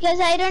 Because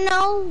I don't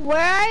know. Where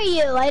are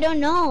you? I don't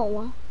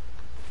know.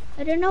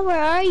 I don't know. Where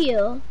are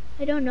you?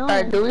 I don't know.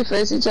 Alright, do we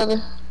face each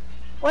other?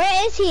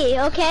 Where is he?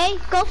 Okay,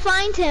 go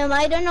find him.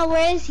 I don't know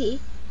where is he.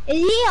 Is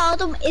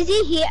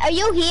he here? Are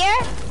you here?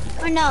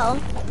 Or no?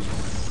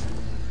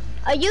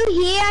 Are you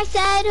here? I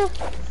said.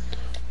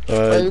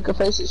 Wait, we can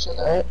face each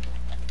other, right?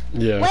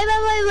 Yeah. Wait.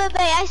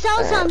 I saw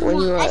Where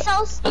someone. you I at?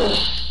 saw.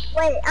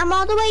 Wait, I'm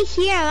all the way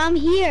here. I'm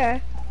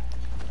here.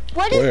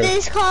 What is Where?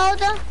 this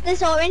called?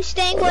 This orange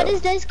thing? What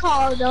is this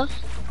called? I'll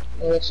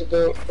let you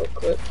go real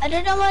quick. I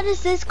don't know what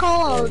is this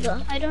called.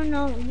 I don't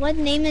know. What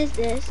name is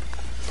this?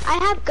 I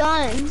have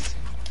guns.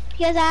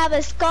 Because I have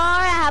a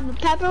scar, I have a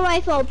pepper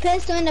rifle, a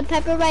pistol, and a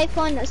pepper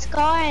rifle, and a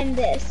scar, and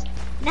this.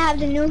 And I have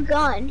the new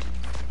gun.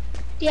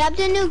 Do you have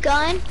the new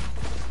gun?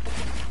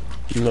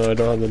 No, I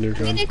don't have the new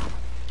I'm gun. gonna...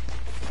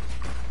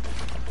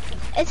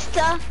 It's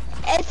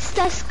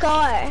the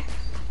Scar.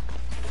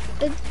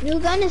 The new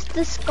gun is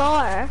the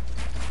Scar.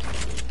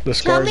 The Tell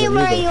Scar's me a new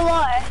where gun. you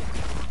are.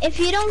 If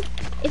you don't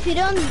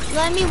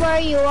let me where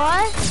you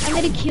are, I'm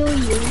gonna kill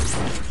you.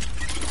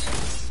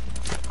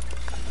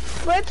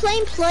 We're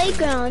playing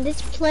Playground.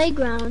 It's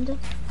Playground.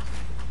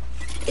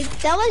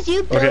 That was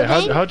you building.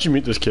 Okay, how'd you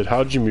meet this kid?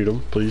 How'd you meet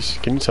him, please?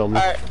 Can you tell me?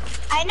 Alright,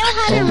 I know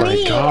how to Oh my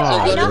read.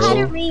 God, I know how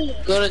bro. to read.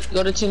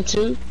 go to team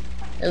 2,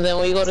 and then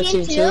when you go to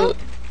Team team two? 2,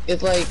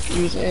 it's like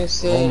you can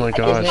say. Oh my I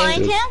God. can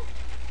find dude. him.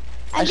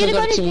 I'm Actually,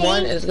 gonna go to team 1,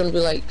 team. and it's gonna be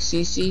like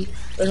CC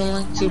or something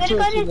like I'm team 2 or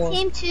gonna team go 1. to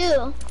team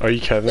 2. Are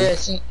you Kevin?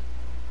 Yeah,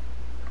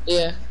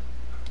 yeah.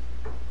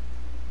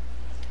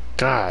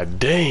 God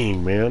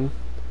dang, man.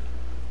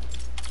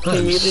 Can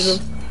you mute Nice.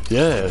 him?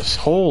 Yes.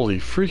 Holy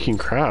freaking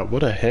crap.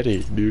 What a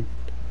headache, dude.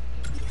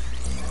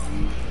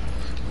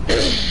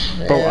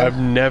 Bro, Yeah. I've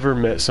never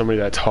met somebody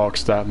that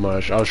talks that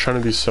much. I was trying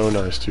to be so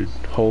nice, dude.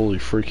 Holy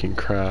freaking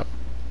crap.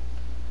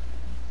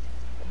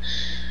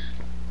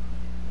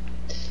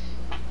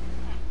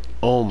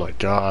 Oh my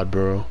God,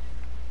 bro.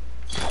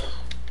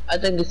 I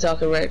think he's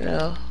talking right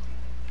now.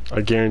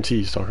 I guarantee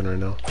he's talking right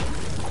now.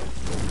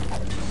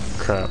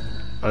 Crap.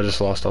 I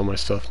just lost all my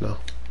stuff now.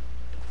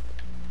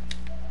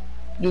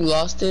 You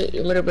lost it?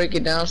 You better break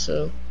it down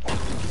so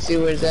see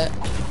where it's at.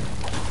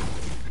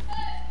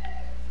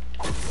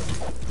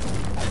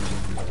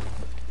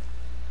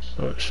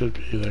 Oh, it should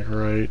be like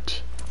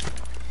right.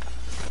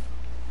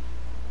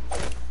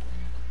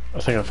 I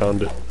think I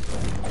found it.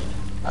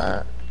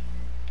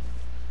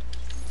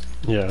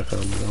 Yeah, I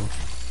found it now.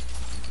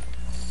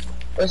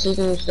 What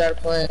season you start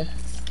playing?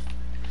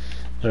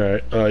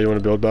 Alright, you want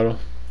to build battle?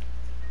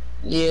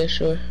 Yeah,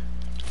 sure.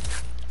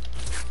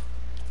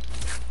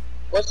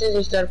 What season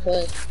you start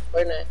playing?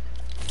 Fortnite?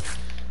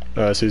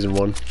 Season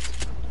 1.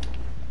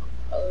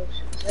 Oh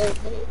shit!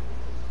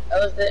 I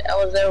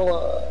was there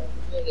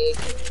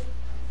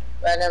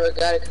but I never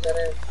got it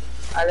because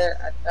I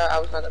thought I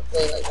was not gonna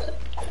play like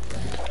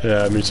that.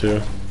 Yeah, me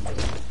too.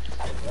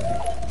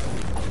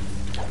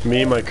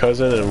 Me, my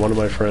cousin, and one of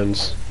my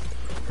friends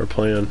were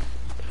playing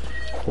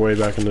way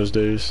back in those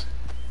days.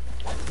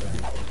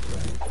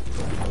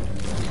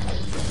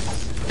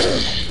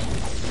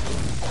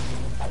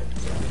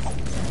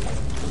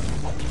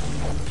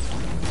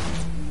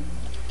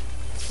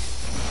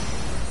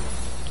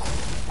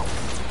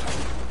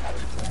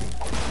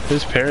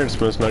 His parents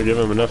must not give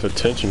him enough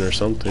attention or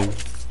something.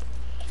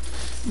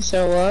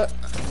 So what?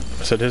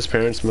 I said his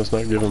parents must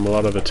not give him a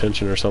lot of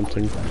attention or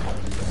something.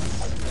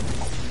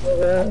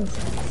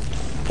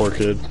 Poor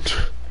kid.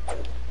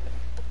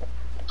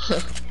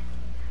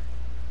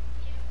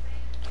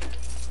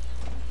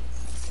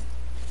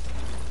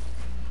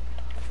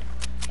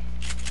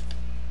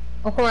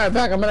 I'll come right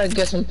back. I'm gonna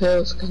get some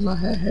pills because my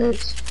head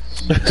hurts.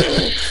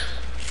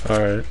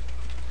 Alright.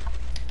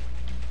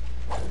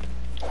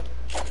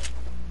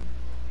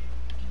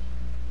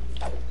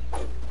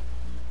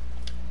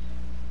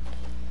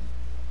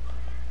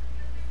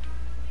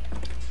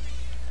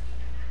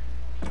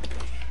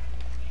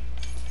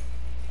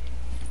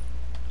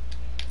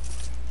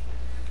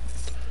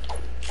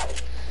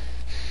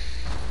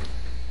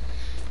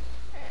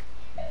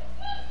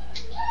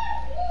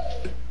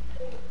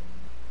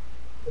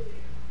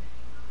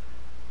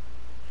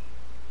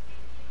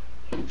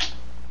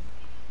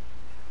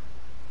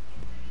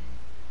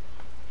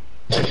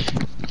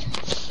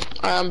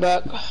 I'm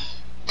back.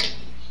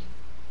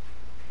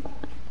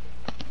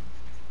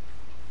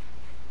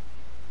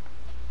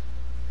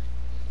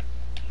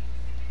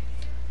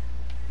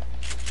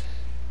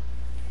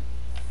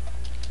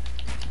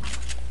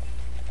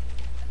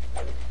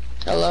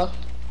 Hello?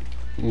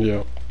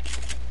 Yeah.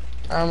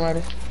 I'm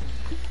ready.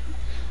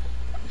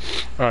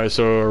 Alright,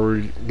 so are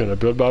we gonna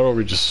build battle or are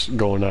we just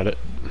going at it?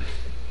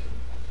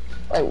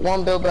 Like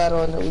one build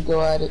battle and then we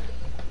go at it.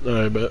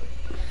 Alright, bet.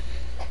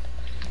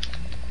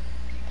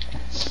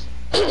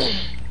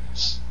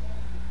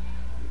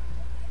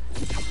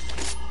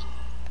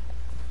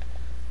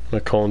 My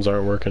cones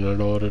aren't working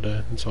at all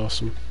today. It's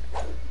awesome.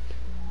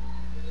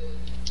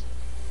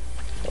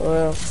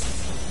 Well,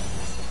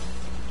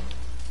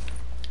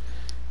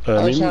 I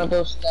was meet trying to me,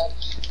 build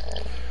steps.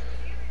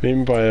 meet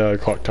me by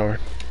Clock Tower.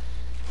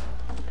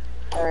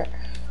 Alright.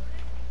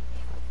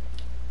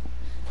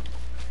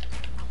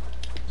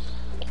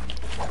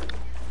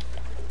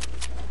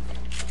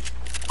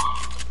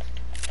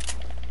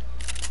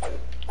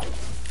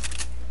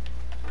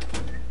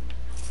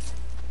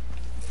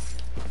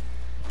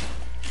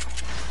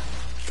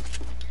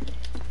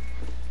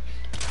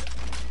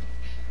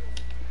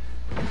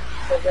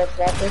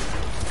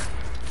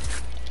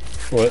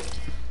 What?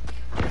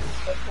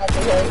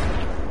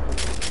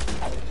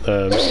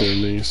 I'm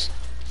seeing these.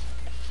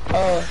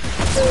 Oh,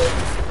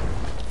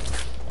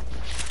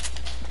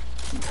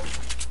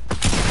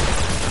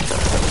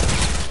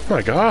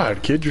 My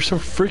God, kid, you're so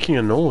freaking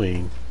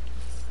annoying.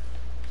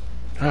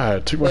 God,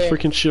 it took my Wait.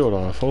 freaking shield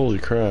off. Holy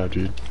crap,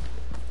 dude.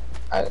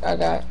 I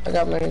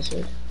got my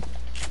answer.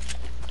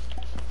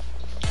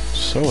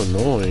 So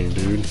annoying,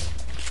 dude.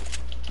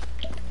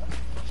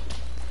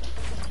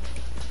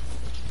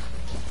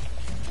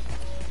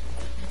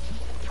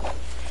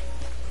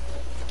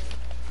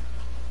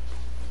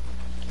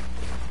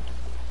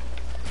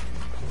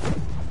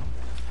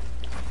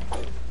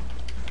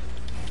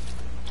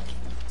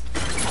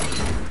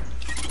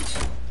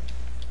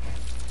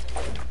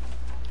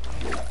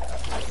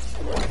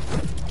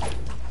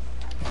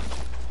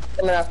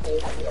 coming after you.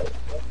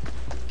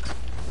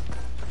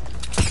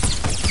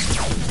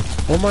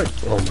 Oh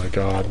my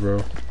god,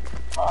 bro.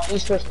 Oh, he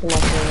switched to my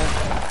team.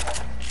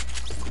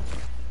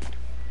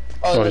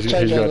 Oh, the he's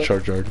charge got juggle.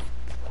 charge yard.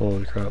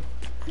 Holy crap.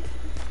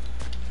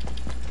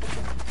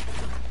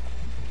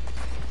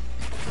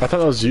 I thought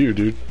that was you,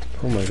 dude.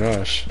 Oh my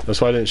gosh.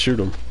 That's why I didn't shoot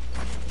him.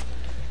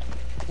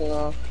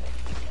 No.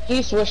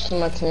 He switched to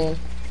my team.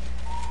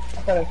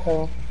 I gotta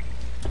kill him.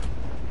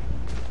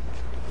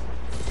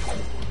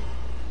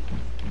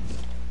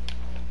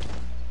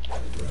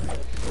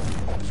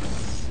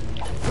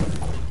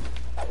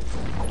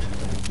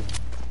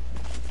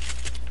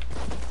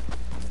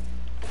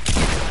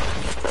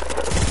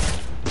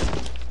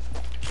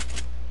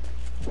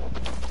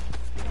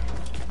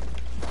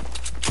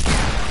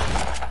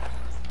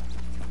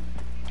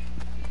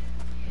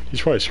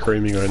 He's probably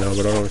screaming right now,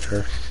 but I don't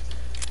care.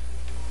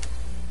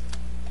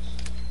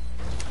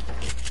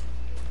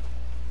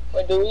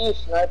 Wait, do we use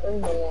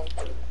snipers or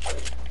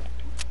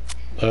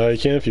no? You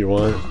can if you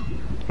want,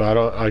 but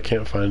I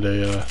can't find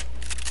a,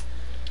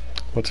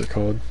 what's it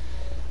called?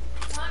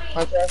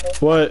 Hunter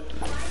rifle? What?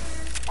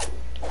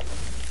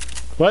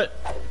 What?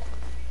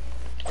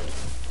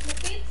 The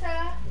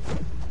pizza.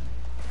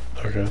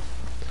 Okay.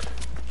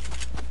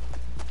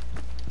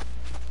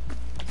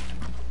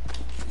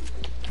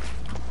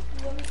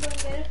 You want me to go and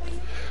get it for you?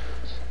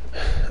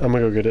 I'm gonna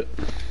go get it.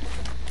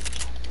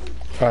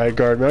 Alright,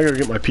 guard, I gotta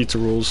get my pizza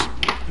rolls.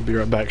 I'll be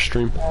right back,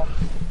 stream.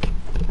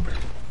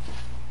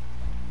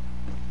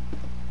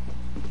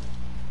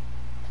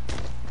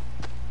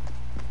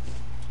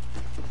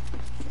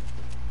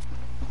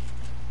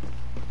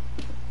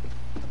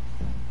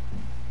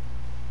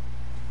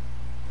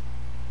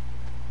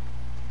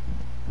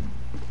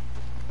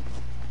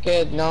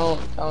 Kid, no,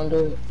 don't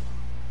do it.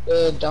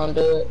 Kid, don't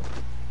do it.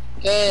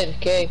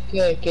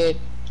 Kid,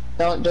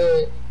 don't do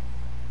it.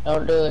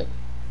 Don't do it.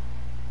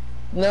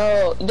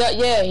 No,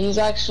 yeah, he's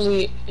all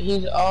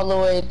the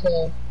way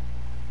to,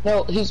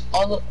 no, he's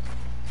all the,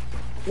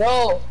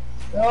 no,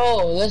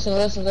 listen.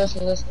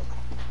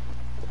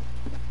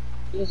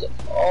 He's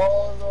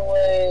all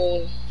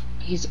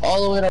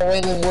the way to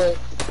Wailing Wood.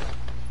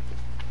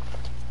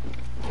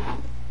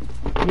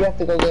 You have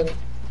to go get him.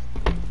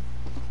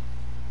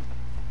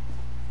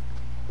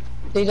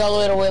 He's all the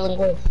way to Wailing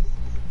Woods.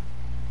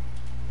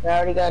 I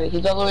already got it.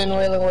 He's all the way in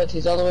Wailing Woods.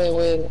 He's all the way in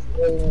Wailing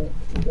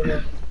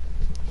Woods.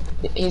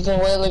 He's in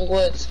Wailing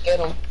Woods. Get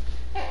him.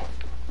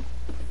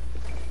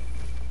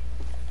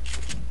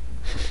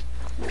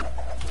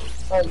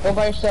 Alright, go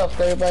by yourself.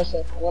 Go by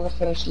yourself. I want to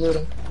finish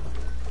looting.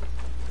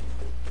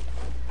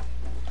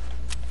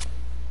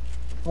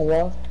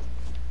 Hello?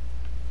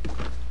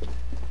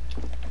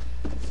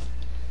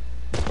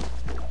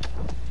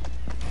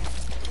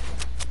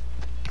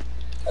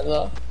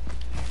 Hello?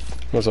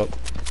 What's up?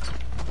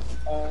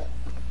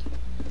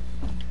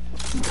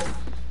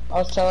 I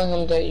was telling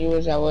him that you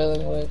was at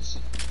Wailing Woods.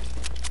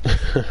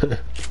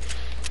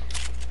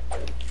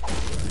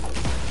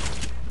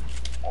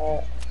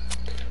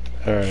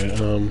 Alright,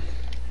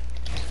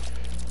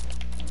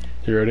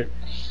 you ready?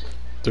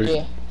 3,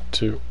 Yeah.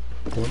 2,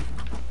 1.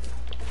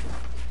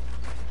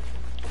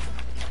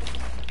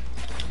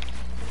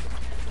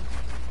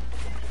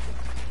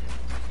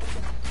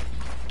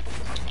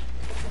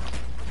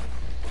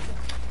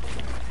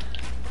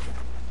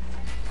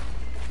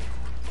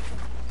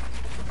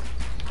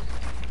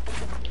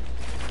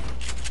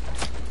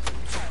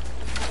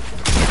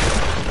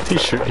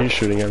 He's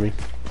shooting at me.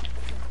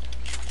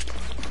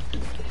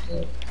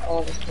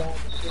 All this time,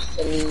 it's just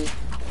to leave.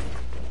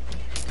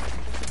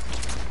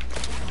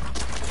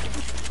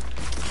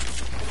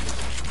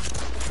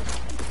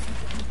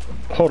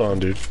 Hold on,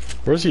 dude.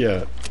 Where's he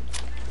at?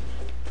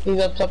 He's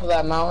up top of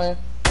that mountain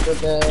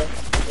with the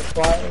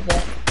squad is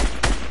at.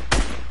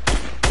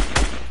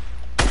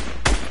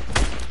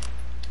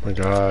 My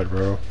god,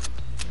 bro.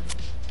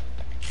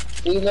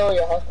 Do you know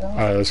your house now?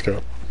 Alright, let's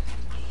go.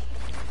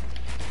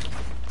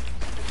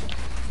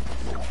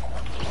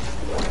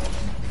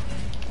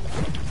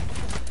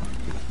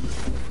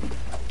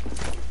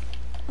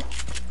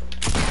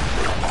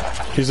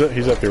 He's up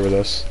here with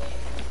us.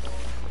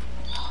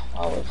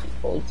 I was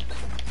old.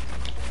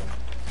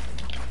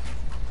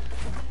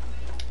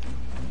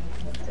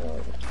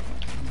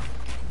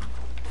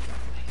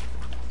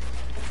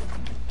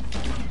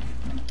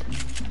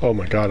 Oh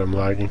my god, I'm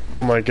lagging.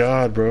 Oh my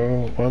god,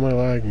 bro. Why am I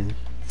lagging?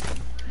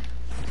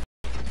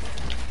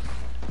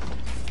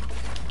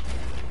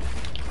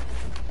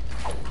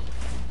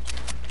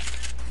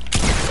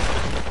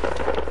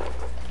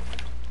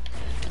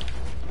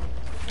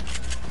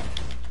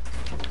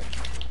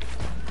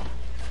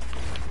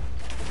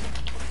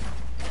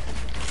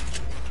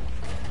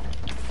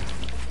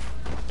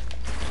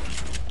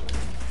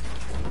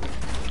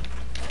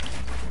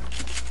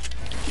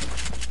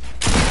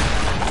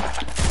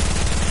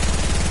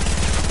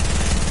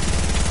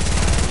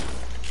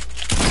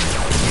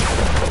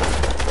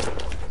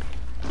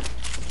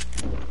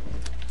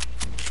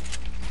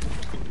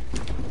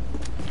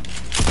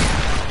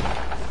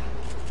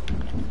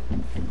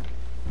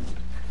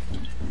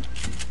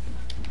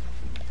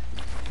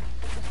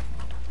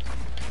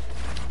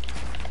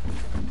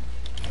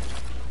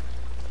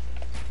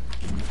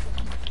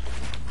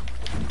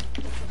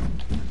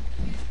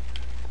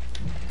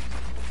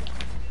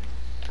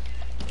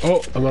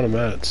 Oh, I'm out of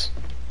mats.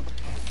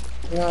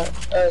 No,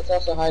 it's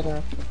also high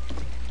ground.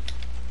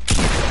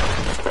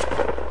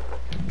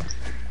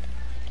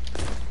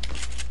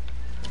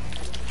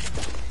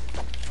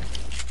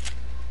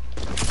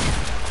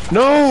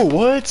 No,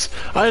 what?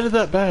 I added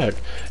that back.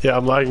 Yeah,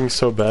 I'm lagging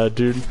so bad,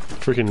 dude.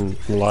 Freaking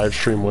live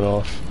stream went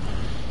off.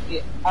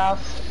 Yeah, I'll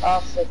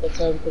set the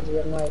time because of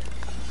the mic.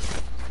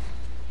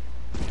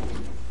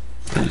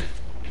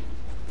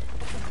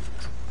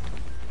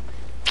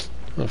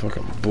 Oh,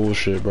 fucking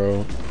bullshit,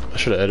 bro. I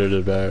should have edited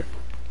it back.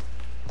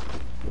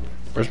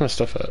 Where's my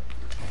stuff at?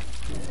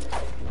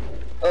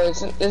 Oh,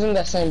 isn't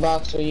that same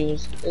box we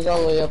used? It's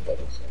all the way up there.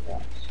 The same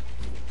box.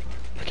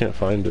 I can't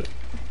find it.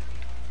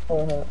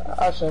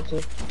 I'll show it to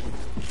you.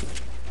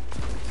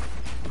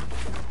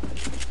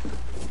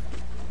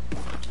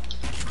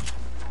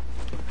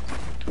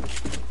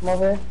 Come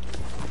over here.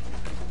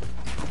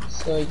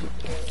 So you can...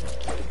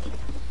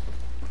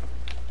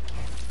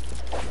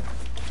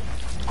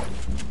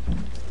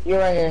 You're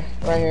right here.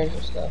 Right here's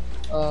your stuff.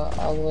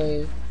 I'll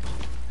wait.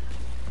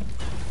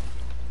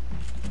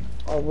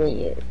 I'll wait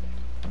here.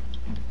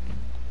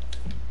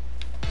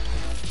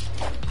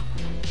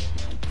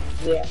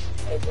 Yeah,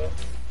 right there.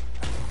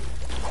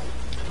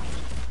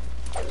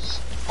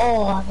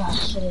 Oh, I got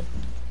shit.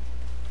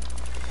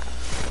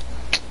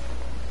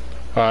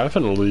 Alright, I'm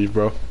finna leave,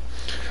 bro.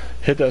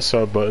 Hit that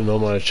sub button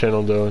on my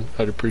channel, though.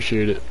 I'd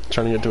appreciate it.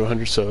 Trying to get to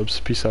 100 subs.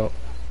 Peace out.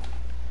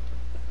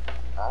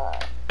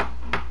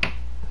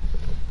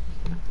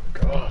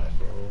 God,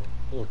 bro.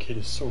 Little kid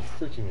is so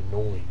freaking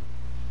annoying.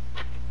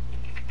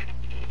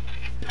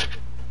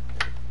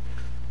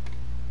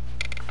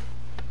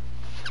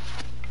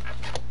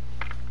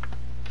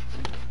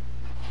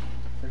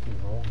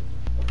 Freaking wrong.